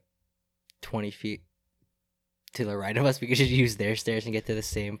are like 20 feet to the right of us, we could just use their stairs and get to the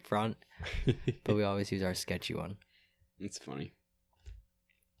same front. But we always use our sketchy one. It's funny.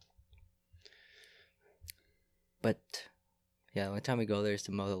 But yeah, the only time we go there is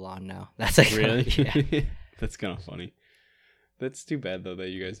to mow the lawn now. That's like Really? yeah. That's kind of funny. That's too bad though that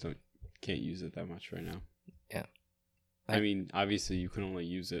you guys can't use it that much right now. Yeah. I mean, obviously you can only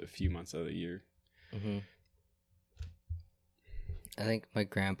use it a few months out of the year. Mm-hmm. I think my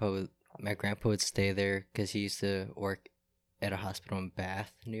grandpa would stay there because he used to work at a hospital in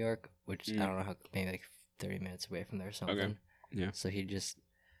Bath, New York, which I don't know how, maybe like 30 minutes away from there or something. Okay. Yeah. So he'd just,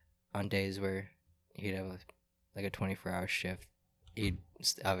 on days where he'd have like a 24-hour shift, he'd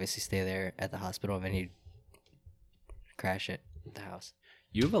obviously stay there at the hospital and then he'd crash at the house.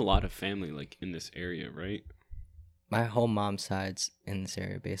 You have a lot of family like in this area, right? My whole mom's side's in this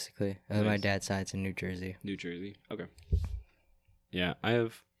area, basically. And then my Nice. dad's side's in New Jersey. New Jersey. Okay. Yeah, I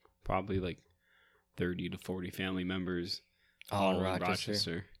have probably like 30 to 40 family members All in in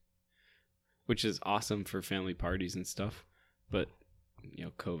Rochester. which is awesome for family parties and stuff. But, you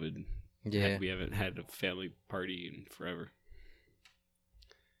know, COVID, Yeah. we haven't had a family party in forever.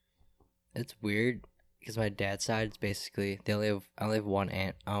 It's weird because my dad's side is basically I only have one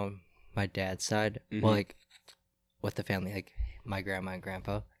aunt on my dad's side. Mhm. Well, like with the family, like my grandma and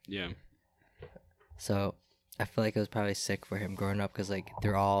grandpa. Yeah. So I feel like it was probably sick for him growing up because like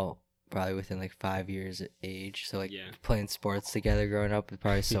they're all probably within like 5 years of age. So like Yeah. playing sports together growing up is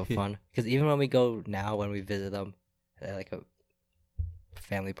probably so fun. Because even when we go now, when we visit them at like a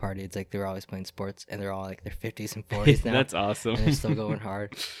family party, it's like they're always playing sports and they're all like their 50s and 40s now. That's awesome. And they're still going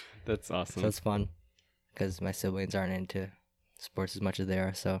hard. That's awesome. So it's fun because my siblings aren't into sports as much as they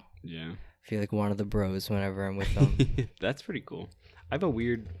are. So Yeah. I feel like one of the bros whenever I'm with them. That's pretty cool. I have a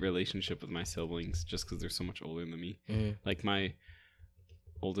weird relationship with my siblings just because they're so much older than me. Mhm. Like my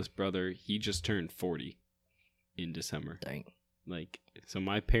oldest brother, he just turned 40 in December. Dang. Like, so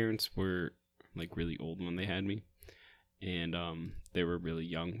my parents were like really old when they had me, and they were really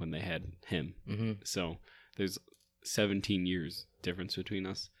young when they had him. Mm-hmm. So there's 17 years difference between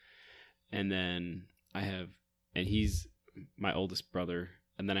us. And then he's my oldest brother,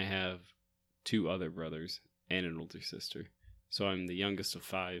 and then I have 2 other brothers and an older sister. So I'm the youngest of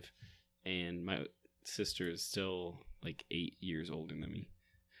 5, and my sister is still like 8 years older than me.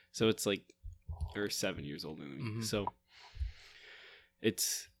 So it's like, or 7 years older than me. Mhm. So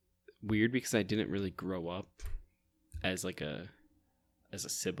it's weird because I didn't really grow up as like as a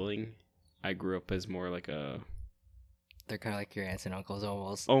sibling. I grew up as more like They're kind of like your aunts and uncles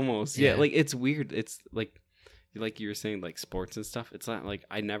almost. almost, yeah. Yeah. Like it's weird. It's like you were saying, like sports and stuff. It's not like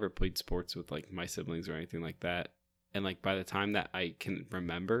I never played sports with like my siblings or anything like that. And like by the time that I can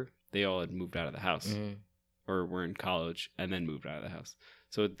remember, they all had moved out of the house Mhm. or were in college and then moved out of the house.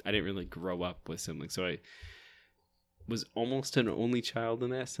 So I didn't really grow up with siblings. So I was almost an only child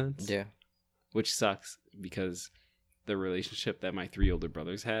in that sense. Yeah. Which sucks because the relationship that my 3 older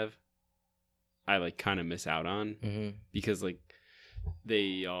brothers have, I like kind of miss out on Mm-hmm. because like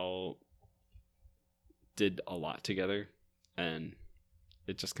they all did a lot together, and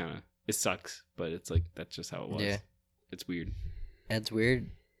it just kind of it sucks, but it's like that's just how it was. Yeah. It's weird. It's weird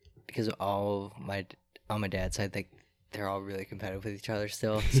because on my dad's side, like they're all really competitive with each other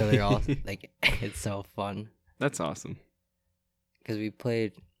still. So they're all like, it's so fun That's awesome. because we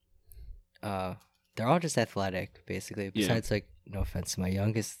played. They're all just athletic, basically. Yeah. Besides, like, no offense to my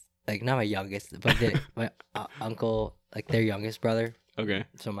youngest, like not my youngest, but my uncle, like their youngest brother. Okay.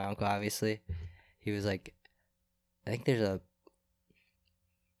 So my uncle, obviously, he was like, I think I don't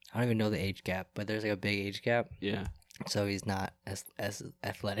even know the age gap, but there's like a big age gap. Yeah. So he's not as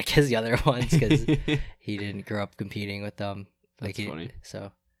athletic as the other ones because he didn't grow up competing with them. That's funny.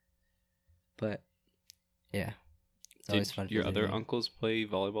 So, but yeah, it's Did always fun. your other visiting. uncles play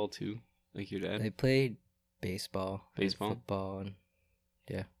volleyball too, like your dad? They played baseball, and Baseball? football,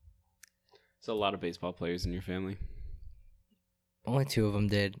 and So a lot of baseball players in your family. only 2 of them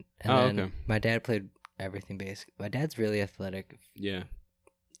did. And Oh, then okay. my dad played everything basically. My dad's really athletic. Yeah.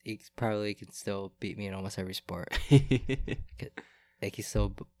 He probably could still beat me in almost every sport. like he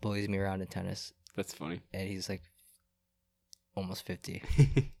still bullies me around in tennis, That's funny. and he's like almost 50.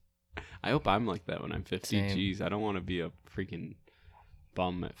 I hope I'm like that when I'm 50. Same. Jeez, I don't want to be a freaking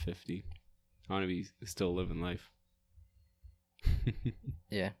bum at 50. I want to be still living life.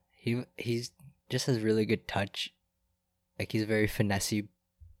 Yeah, he's just has really good touch. Like he's very finessey,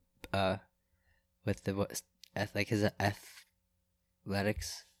 with the like his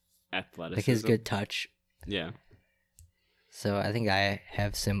athletics, Athleticism. like his good touch. Yeah. So I think I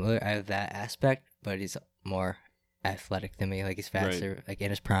have that aspect, but he's more athletic than me. Like he's faster, like in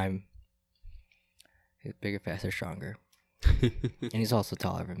his prime. He's bigger, faster, stronger, and he's also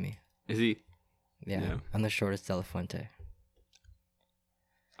taller than me. Is he? Yeah. I'm the shortest De La Fuente.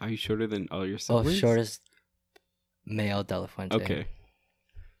 Are you shorter than all your Oh, siblings? shortest male De La Fuente. Okay.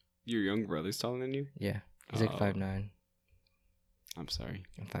 Your young brother's taller than you? Yeah, he's like 5'9". I'm sorry.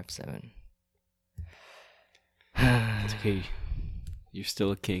 I'm 5'7". It's okay. You're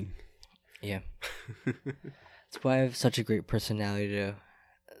still a king. Yeah. That's why I have such a great personality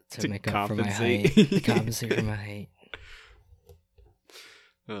to make up for my compensate. height. To compensate for my height.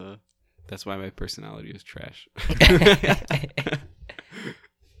 That's why my personality is trash.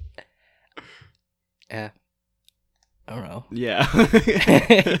 Yeah. I don't know. Yeah.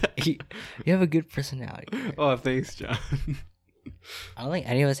 You have a good personality. Oh, thanks, John. I don't think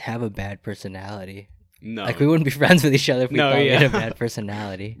any of us have a bad personality. No. Like we wouldn't be friends with each other if we thought we had yeah. a bad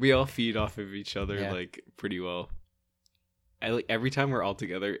personality. We all feed off of each other Yeah. like pretty well. Every time we're all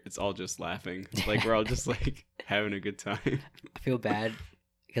together, it's all just laughing. Like we're all just like having a good time. I feel bad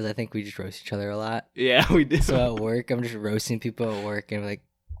because I think we just roast each other a lot. Yeah, we do. So at work, I'm just roasting people at work, and like,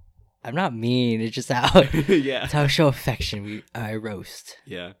 I'm not mean. It's just how Yeah. it's how I show affection. I roast.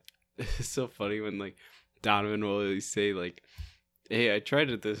 Yeah. It's so funny when like Donovan will always say like, "Hey, I tried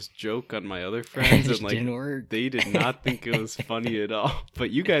this joke on my other friends It and like didn't work. they did not think it was funny at all,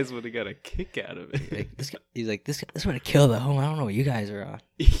 but you guys would have got a kick out of it." Like, he's like, this would have killed at home. I don't know what you guys are on.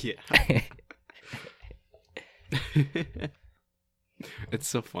 Yeah. It's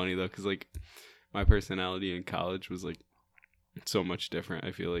so funny though, because like my personality in college was like so much different.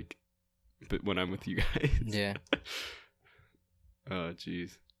 I feel like, but when I'm with you guys, Yeah. Oh,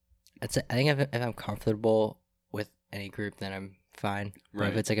 jeez. I think if I'm comfortable with any group, then I'm fine. But if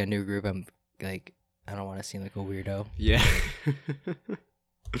Right. it's like a new group, I'm like, I don't want to seem like a weirdo. Yeah.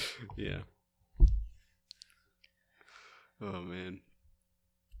 Yeah. Oh man,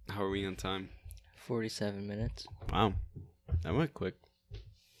 how are we on time? 47 minutes. Wow, that went quick.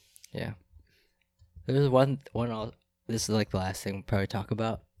 Yeah. There's one. This is like the last thing we'll probably talk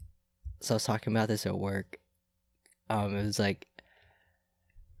about. So I was talking about this at work. It was like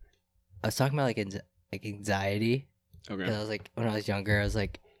I was talking about like anxiety. Okay. And I was like, when I was younger, I was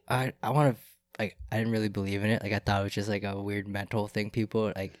like, I want to like I didn't really believe in it. Like I thought it was just like a weird mental thing.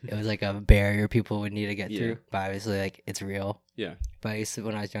 People like it was like a barrier people would need to get Yeah. through. But obviously, like it's real. Yeah. But I used to,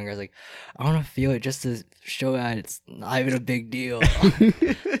 when I was younger, I was like, I want to feel it just to show that it's not even a big deal.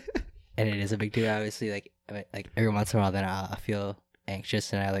 And it is a big deal, obviously. Like every once in a while, then I feel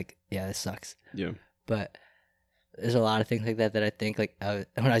anxious and I like, yeah, this sucks. Yeah. But there's a lot of things like that I think like when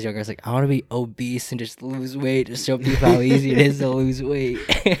I was younger, I was like, I want to be obese and just lose weight, just show people how easy it is to lose weight.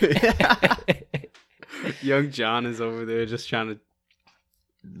 Young John is over there just trying to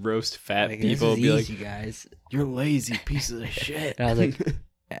roast fat Like, people. this Be is like, easy, guys. "You're lazy piece of shit." And I was like,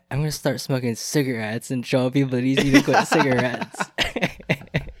 I'm gonna start smoking cigarettes and show people it's easy to quit cigarettes.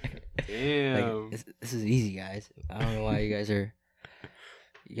 Damn. Like, this is easy, guys. I don't know why you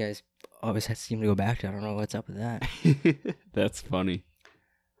guys always seem to go back to it. I don't know what's up with that. That's funny.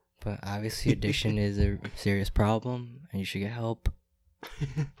 But obviously addiction is a serious problem and you should get help.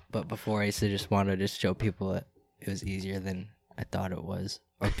 But before I used to just want to just show people that it was easier than I thought it was.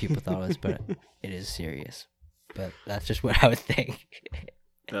 Or people thought it was, but it is serious. But that's just what I would think.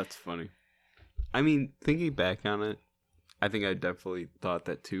 That's funny. I mean, thinking back on it, I think I definitely thought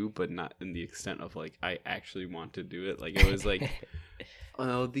that too, but not in the extent of like I actually want to do it. Like it was like,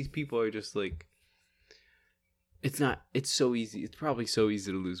 oh, these people are just like, it's so easy. It's probably so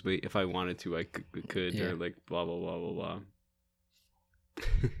easy to lose weight. If I wanted to, I could Yeah. or like blah, blah, blah, blah, blah.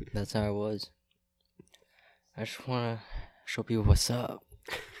 That's how it was. I just want to show people what's up.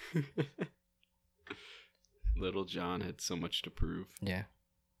 Little John had so much to prove. Yeah.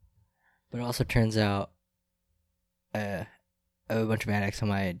 But it also turns out I have a bunch of addicts on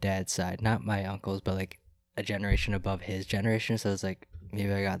my dad's side. Not my uncles, but like a generation above his generation. So it's like,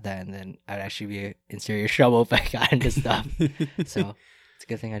 maybe I got that and then I'd actually be in serious trouble if I got into stuff. So it's a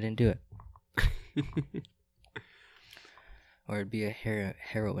good thing I didn't do it. Or it'd be a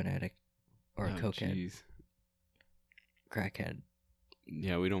heroin addict. Or a cokehead. Jeez. Crackhead.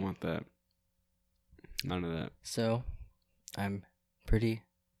 Yeah, we don't want that. None of that. So, I'm pretty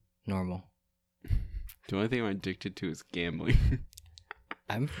normal. The only thing I'm addicted to is gambling.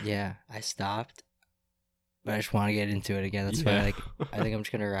 I stopped, but I just want to get into it again. That's why I think I'm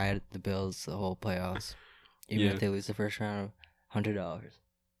just gonna ride the Bills the whole playoffs, even if they lose the first round. $100.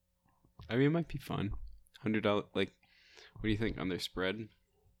 I mean, it might be fun. $100. Like, what do you think on their spread,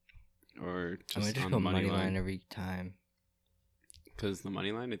 or just just on go the money line every time? Because the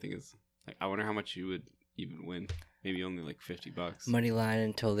money line, I think, is like, I wonder how much you would even win. Maybe only like $50. Money line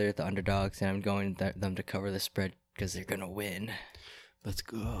until they're the underdogs, and I'm going them to cover the spread because they're gonna win. Let's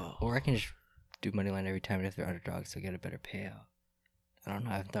go. Or I can just do money line every time, and if they're underdogs, they'll get a better payout. I don't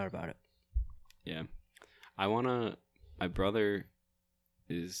know. I haven't thought about it. Yeah, my brother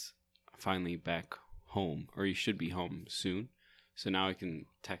is finally back home, or he should be home soon. So now I can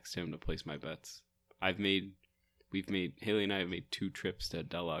text him to place my bets. Haley and I have made 2 trips to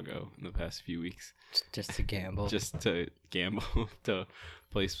Del Lago in the past few weeks. Just to gamble. Just to gamble, to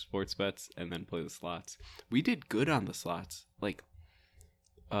play sports bets, and then play the slots. We did good on the slots. Like,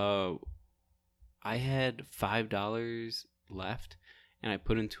 I had $5 left, and I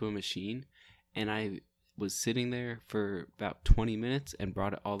put into a machine, and I was sitting there for about 20 minutes and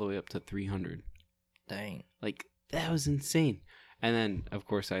brought it all the way up to 300. Dang. Like, that was insane. And then, of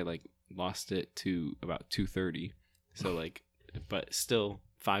course, I like lost it to about 230. So like, but still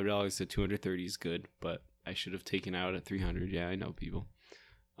 $5 to 230 is good, but I should have taken out at 300. Yeah, I know, people.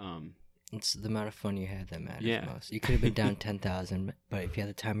 It's the amount of fun you had that matters most. You could have been down 10,000, but if you had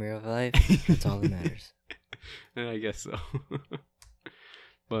the time of your life, that's all that matters. I guess so.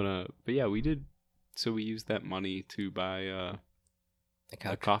 But yeah, we did. So we used that money to buy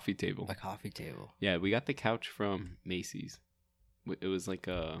a coffee table. A coffee table. Yeah, we got the couch from Macy's. It was like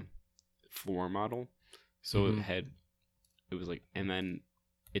a floor model. So it was like, and then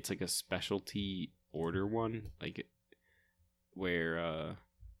it's like a specialty order one, like where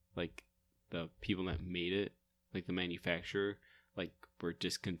like the people that made it, like the manufacturer, like were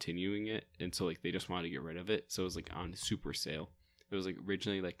discontinuing it, and so like they just wanted to get rid of it. So it was like on super sale. It was like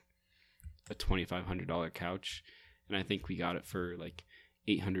originally like a $2,500 couch, and I think we got it for like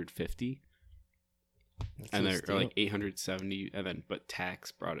 $850, and then or like $870, and then but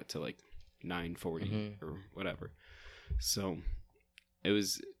tax brought it to like $940 or whatever. So it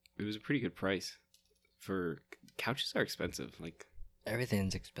was a pretty good price. For couches are expensive. Like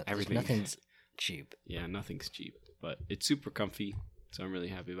everything's expensive. Nothing's cheap. Yeah, nothing's cheap, but it's super comfy, so I'm really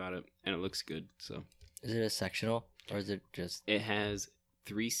happy about it, and it looks good. So is it a sectional, or is it just? It has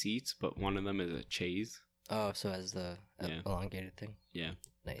 3 seats, but one of them is a chaise. Oh, so it has the elongated thing. Yeah,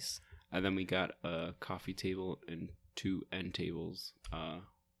 nice. And then we got a coffee table and 2 end tables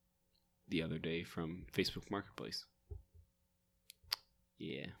the other day from Facebook Marketplace.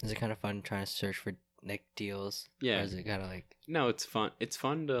 Yeah. Is it kind of fun trying to search for like deals? Yeah. Or is it kind of like? No, it's fun. It's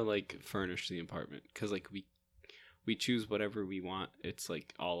fun to like furnish the apartment because like we choose whatever we want. It's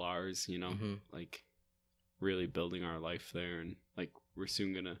like all ours, you know. Like really building our life there, and like we're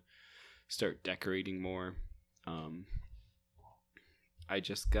soon gonna start decorating more.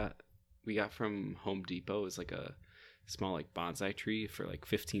 We got from Home Depot is like a small like bonsai tree for like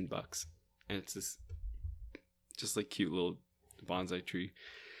 $15, and it's this just like cute little bonsai tree,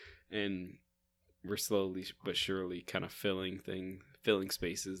 and we're slowly but surely kind of filling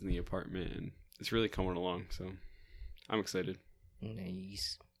spaces in the apartment, and it's really coming along, so I'm excited.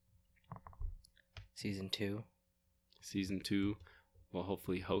 Nice. Season 2 will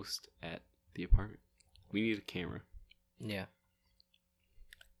hopefully host at the apartment. We need a camera. Yeah,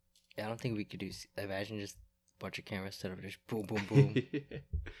 I don't think we could do. Imagine just a bunch of cameras set up, just boom, boom, boom.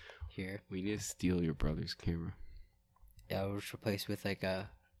 Here, we need to steal your brother's camera. Yeah, we'll just replace with like a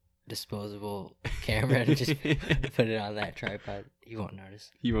disposable camera and just put it on that tripod. He won't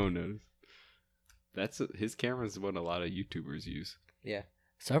notice. His camera is what a lot of YouTubers use. Yeah,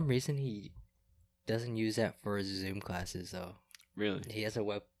 some reason he doesn't use that for his Zoom classes though. Really? He has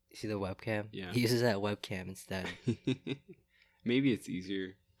a see the webcam? Yeah. He uses that webcam instead. Maybe it's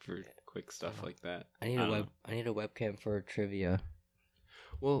easier for quick stuff like that. I need a webcam for trivia.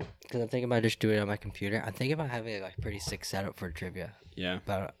 Well, because I'm thinking about just doing it on my computer. I'm thinking about having a like pretty sick setup for trivia. Yeah.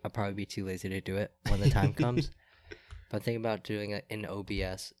 But I'll probably be too lazy to do it when the time comes. But I'm thinking about doing it in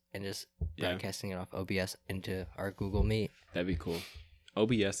OBS and just broadcasting it off OBS into our Google Meet. That'd be cool.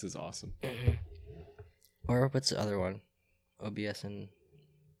 OBS is awesome. Or what's the other one? OBS and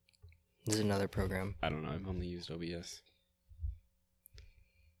there's another program. I don't know. I've only used OBS.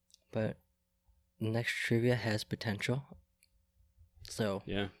 But next trivia has potential. So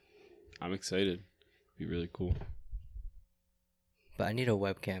yeah, I'm excited. It'd be really cool. But I need a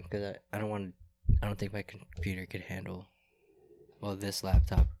webcam because I don't think my computer could handle. Well, this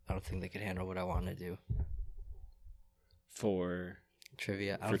laptop, I don't think they could handle what I want to do. For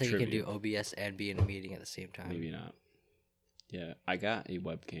trivia, I don't think you can do OBS and be in a meeting at the same time. Maybe not. Yeah, I got a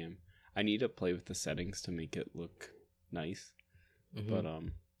webcam. I need to play with the settings to make it look nice. Mm-hmm. But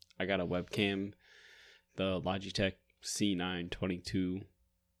I got a webcam, the Logitech C922.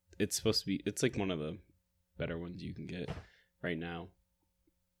 It's supposed to be. It's like one of the better ones you can get right now.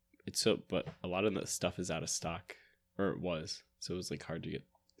 But a lot of the stuff is out of stock, or it was. So it was like hard to get.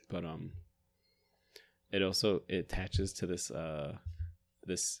 But it attaches to this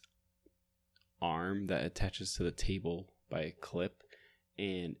this arm that attaches to the table by a clip,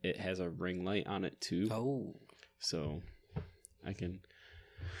 and it has a ring light on it too. Oh. So I can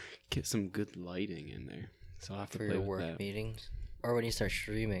get some good lighting in there. So I'll have to play with work meetings, or when you start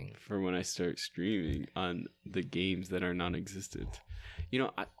streaming. For when I start streaming on the games that are non-existent. You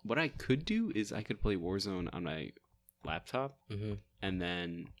know, what I could do is I could play Warzone on my laptop, and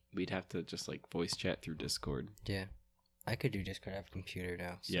then we'd have to just like voice chat through Discord. Yeah, I could do Discord. I have a computer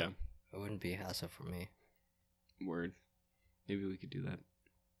now, so yeah, it wouldn't be a hassle for me. Word. Maybe we could do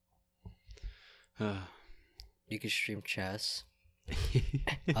that. You could stream chess.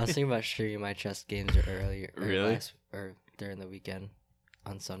 I was thinking about streaming my chess games earlier. Really? Or during the weekend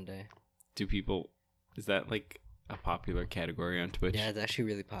on Sunday. Is that like a popular category on Twitch? Yeah, it's actually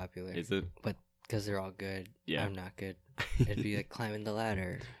really popular. Is it? But because they're all good, yeah. I'm not good. It'd be like climbing the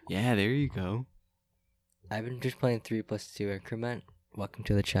ladder. Yeah, there you go. I've been just playing 3+2 increment. Welcome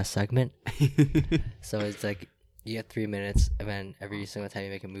to the chess segment. So it's like you have 3 minutes, and then every single time you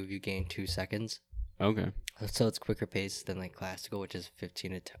make a move, you gain 2 seconds. Okay. So it's quicker pace than like classical, which is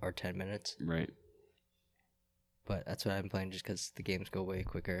 15 or 10 minutes. Right. But that's what I'm playing just because the games go way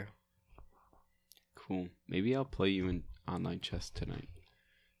quicker. Cool. Maybe I'll play you in online chess tonight.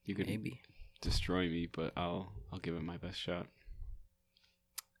 You could maybe destroy me, but I'll give it my best shot.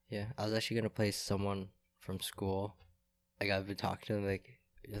 Yeah, I was actually gonna play someone from school. Like I've been talking to them, like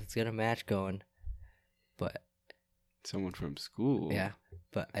let's get a match going. But someone from school. Yeah,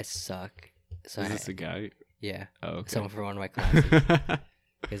 but I suck. So is this a guy? Yeah. Oh, okay. Someone from one of my classes.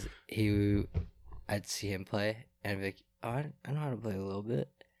 Because I'd see him play, and I'd be like, oh, I know how to play a little bit.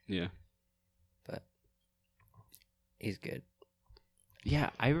 Yeah. But he's good. Yeah,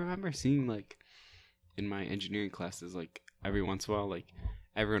 I remember seeing, like, in my engineering classes, like, every once in a while, like,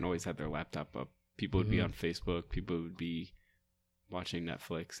 everyone always had their laptop up. People would be on Facebook. People would be watching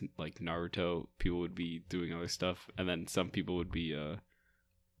Netflix, like Naruto. People would be doing other stuff. And then some people would be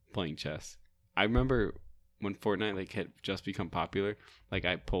playing chess. I remember when Fortnite like had just become popular, like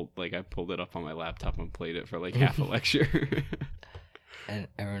I pulled it up on my laptop and played it for like half a lecture. And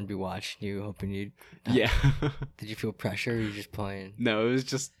everyone would be watching you, hoping you'd. Yeah. Did you feel pressure, or were you just playing? No,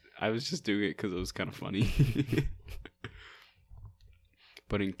 I was just doing it because it was kind of funny.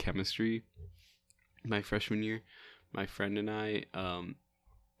 But in chemistry, my freshman year, my friend and I,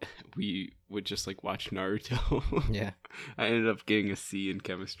 we would just like watch Naruto. Yeah. I ended up getting a C in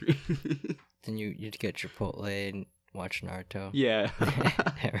chemistry. Then you'd get Chipotle and watch Naruto. Yeah.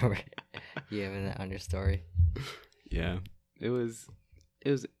 I remember you having that on your story. Yeah. It was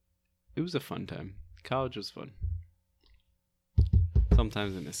a fun time. College was fun.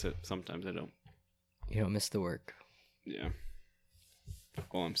 Sometimes I miss it. Sometimes I don't. You don't miss the work. Yeah.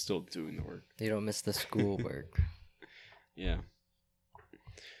 Well, I'm still doing the work. You don't miss the school work. Yeah.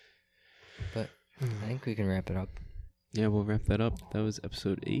 But I think we can wrap it up. Yeah, we'll wrap that up. That was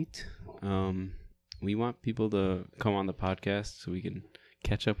episode 8. We want people to come on the podcast so we can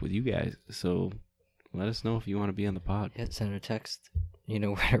catch up with you guys. So let us know if you want to be on the pod. Yeah, send a text. You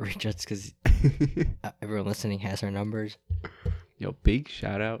know where to reach us because everyone listening has our numbers. Yo, big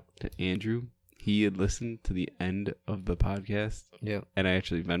shout out to Andrew. He had listened to the end of the podcast. Yep. And I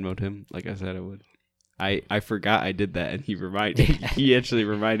actually Venmoed him like I said I would. I forgot I did that, and he actually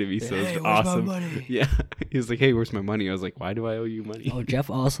reminded me, so hey, it's awesome. My money? Yeah, he was like, "Hey, where's my money?" I was like, "Why do I owe you money?" Oh, Jeff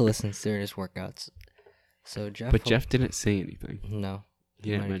also listens during his workouts. So Jeff didn't say anything. No, he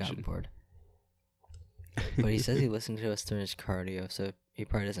didn't mention. Bored. But he says he listens to us during his cardio, so he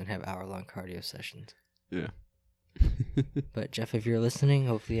probably doesn't have hour-long cardio sessions. Yeah. But Jeff, if you're listening,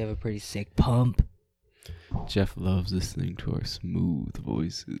 hopefully you have a pretty sick pump. Jeff loves listening to our smooth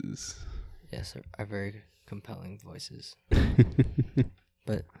voices. Yes, our very compelling voices.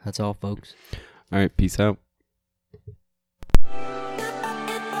 But that's all, folks. All right, peace out.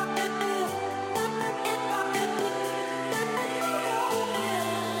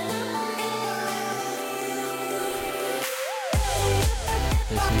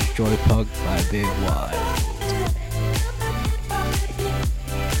 This is Joy Pug by Big Y.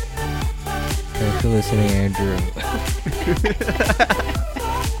 Thanks for listening, Andrew.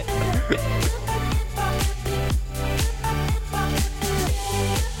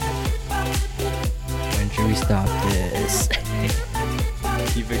 When should we stop this?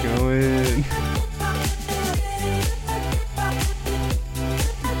 Keep it going.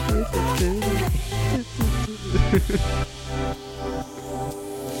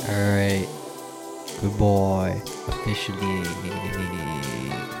 Alright. Goodbye. Officially.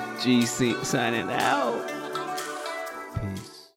 GC signing out. Peace.